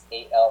Alais,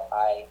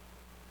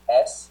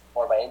 ALIS.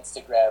 Or my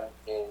Instagram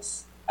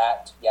is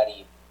at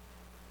Yarhtib,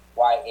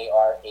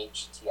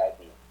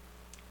 YARHTIB.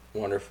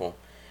 Wonderful.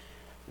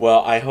 Well,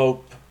 I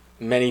hope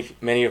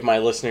many of my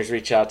listeners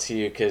reach out to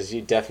you, because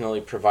you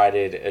definitely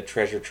provided a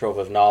treasure trove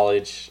of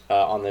knowledge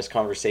on this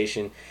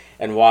conversation,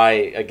 and why,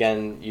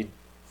 again,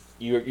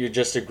 you're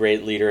just a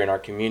great leader in our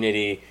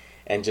community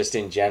and just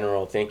in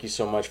general. Thank you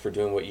so much for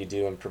doing what you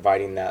do and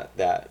providing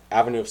that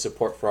avenue of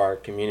support for our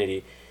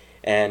community.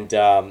 And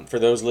for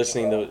those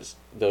listening,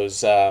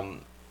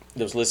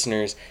 those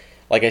listeners,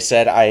 like I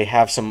said, I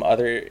have some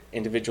other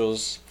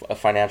individuals, a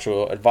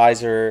financial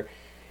advisor,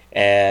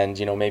 and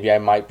maybe I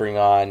might bring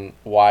on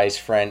Y's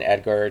friend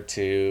Edgar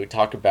to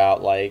talk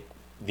about like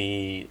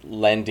the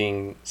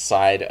lending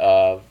side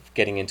of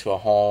getting into a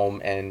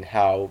home, and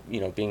how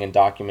being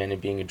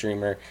undocumented, being a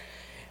dreamer,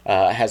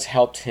 has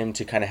helped him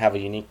to kind of have a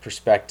unique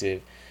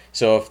perspective.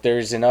 So if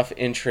there's enough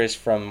interest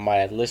from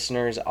my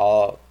listeners,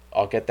 I'll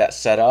get that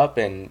set up,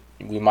 and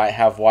we might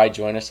have Y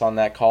join us on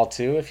that call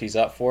too if he's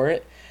up for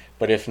it.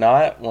 But if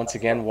not, once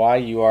again, Y,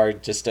 you are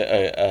just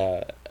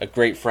a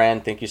great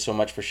friend. Thank you so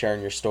much for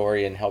sharing your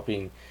story and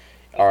helping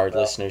our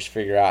listeners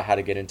figure out how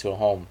to get into a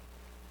home.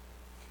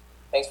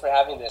 Thanks for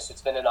having this.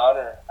 It's been an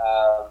honor.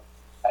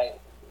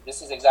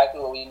 This is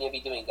exactly what we need to be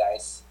doing,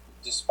 guys.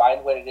 Just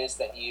find what it is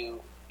that you're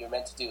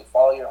meant to do.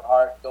 Follow your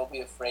heart. Don't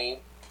be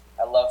afraid.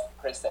 I love,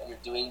 Chris, that you're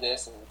doing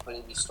this and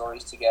putting these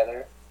stories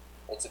together.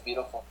 It's a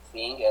beautiful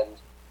thing, and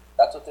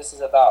that's what this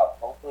is about.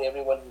 Hopefully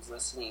everyone who's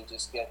listening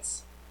just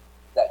gets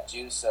that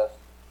juice of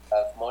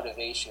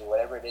motivation,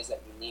 whatever it is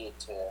that you need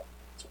to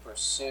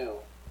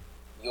pursue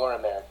your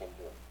American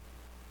dream.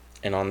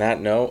 And on that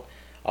note,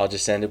 I'll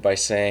just end it by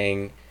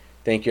saying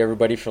thank you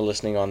everybody for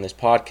listening on this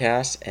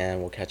podcast,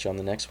 and we'll catch you on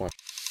the next one.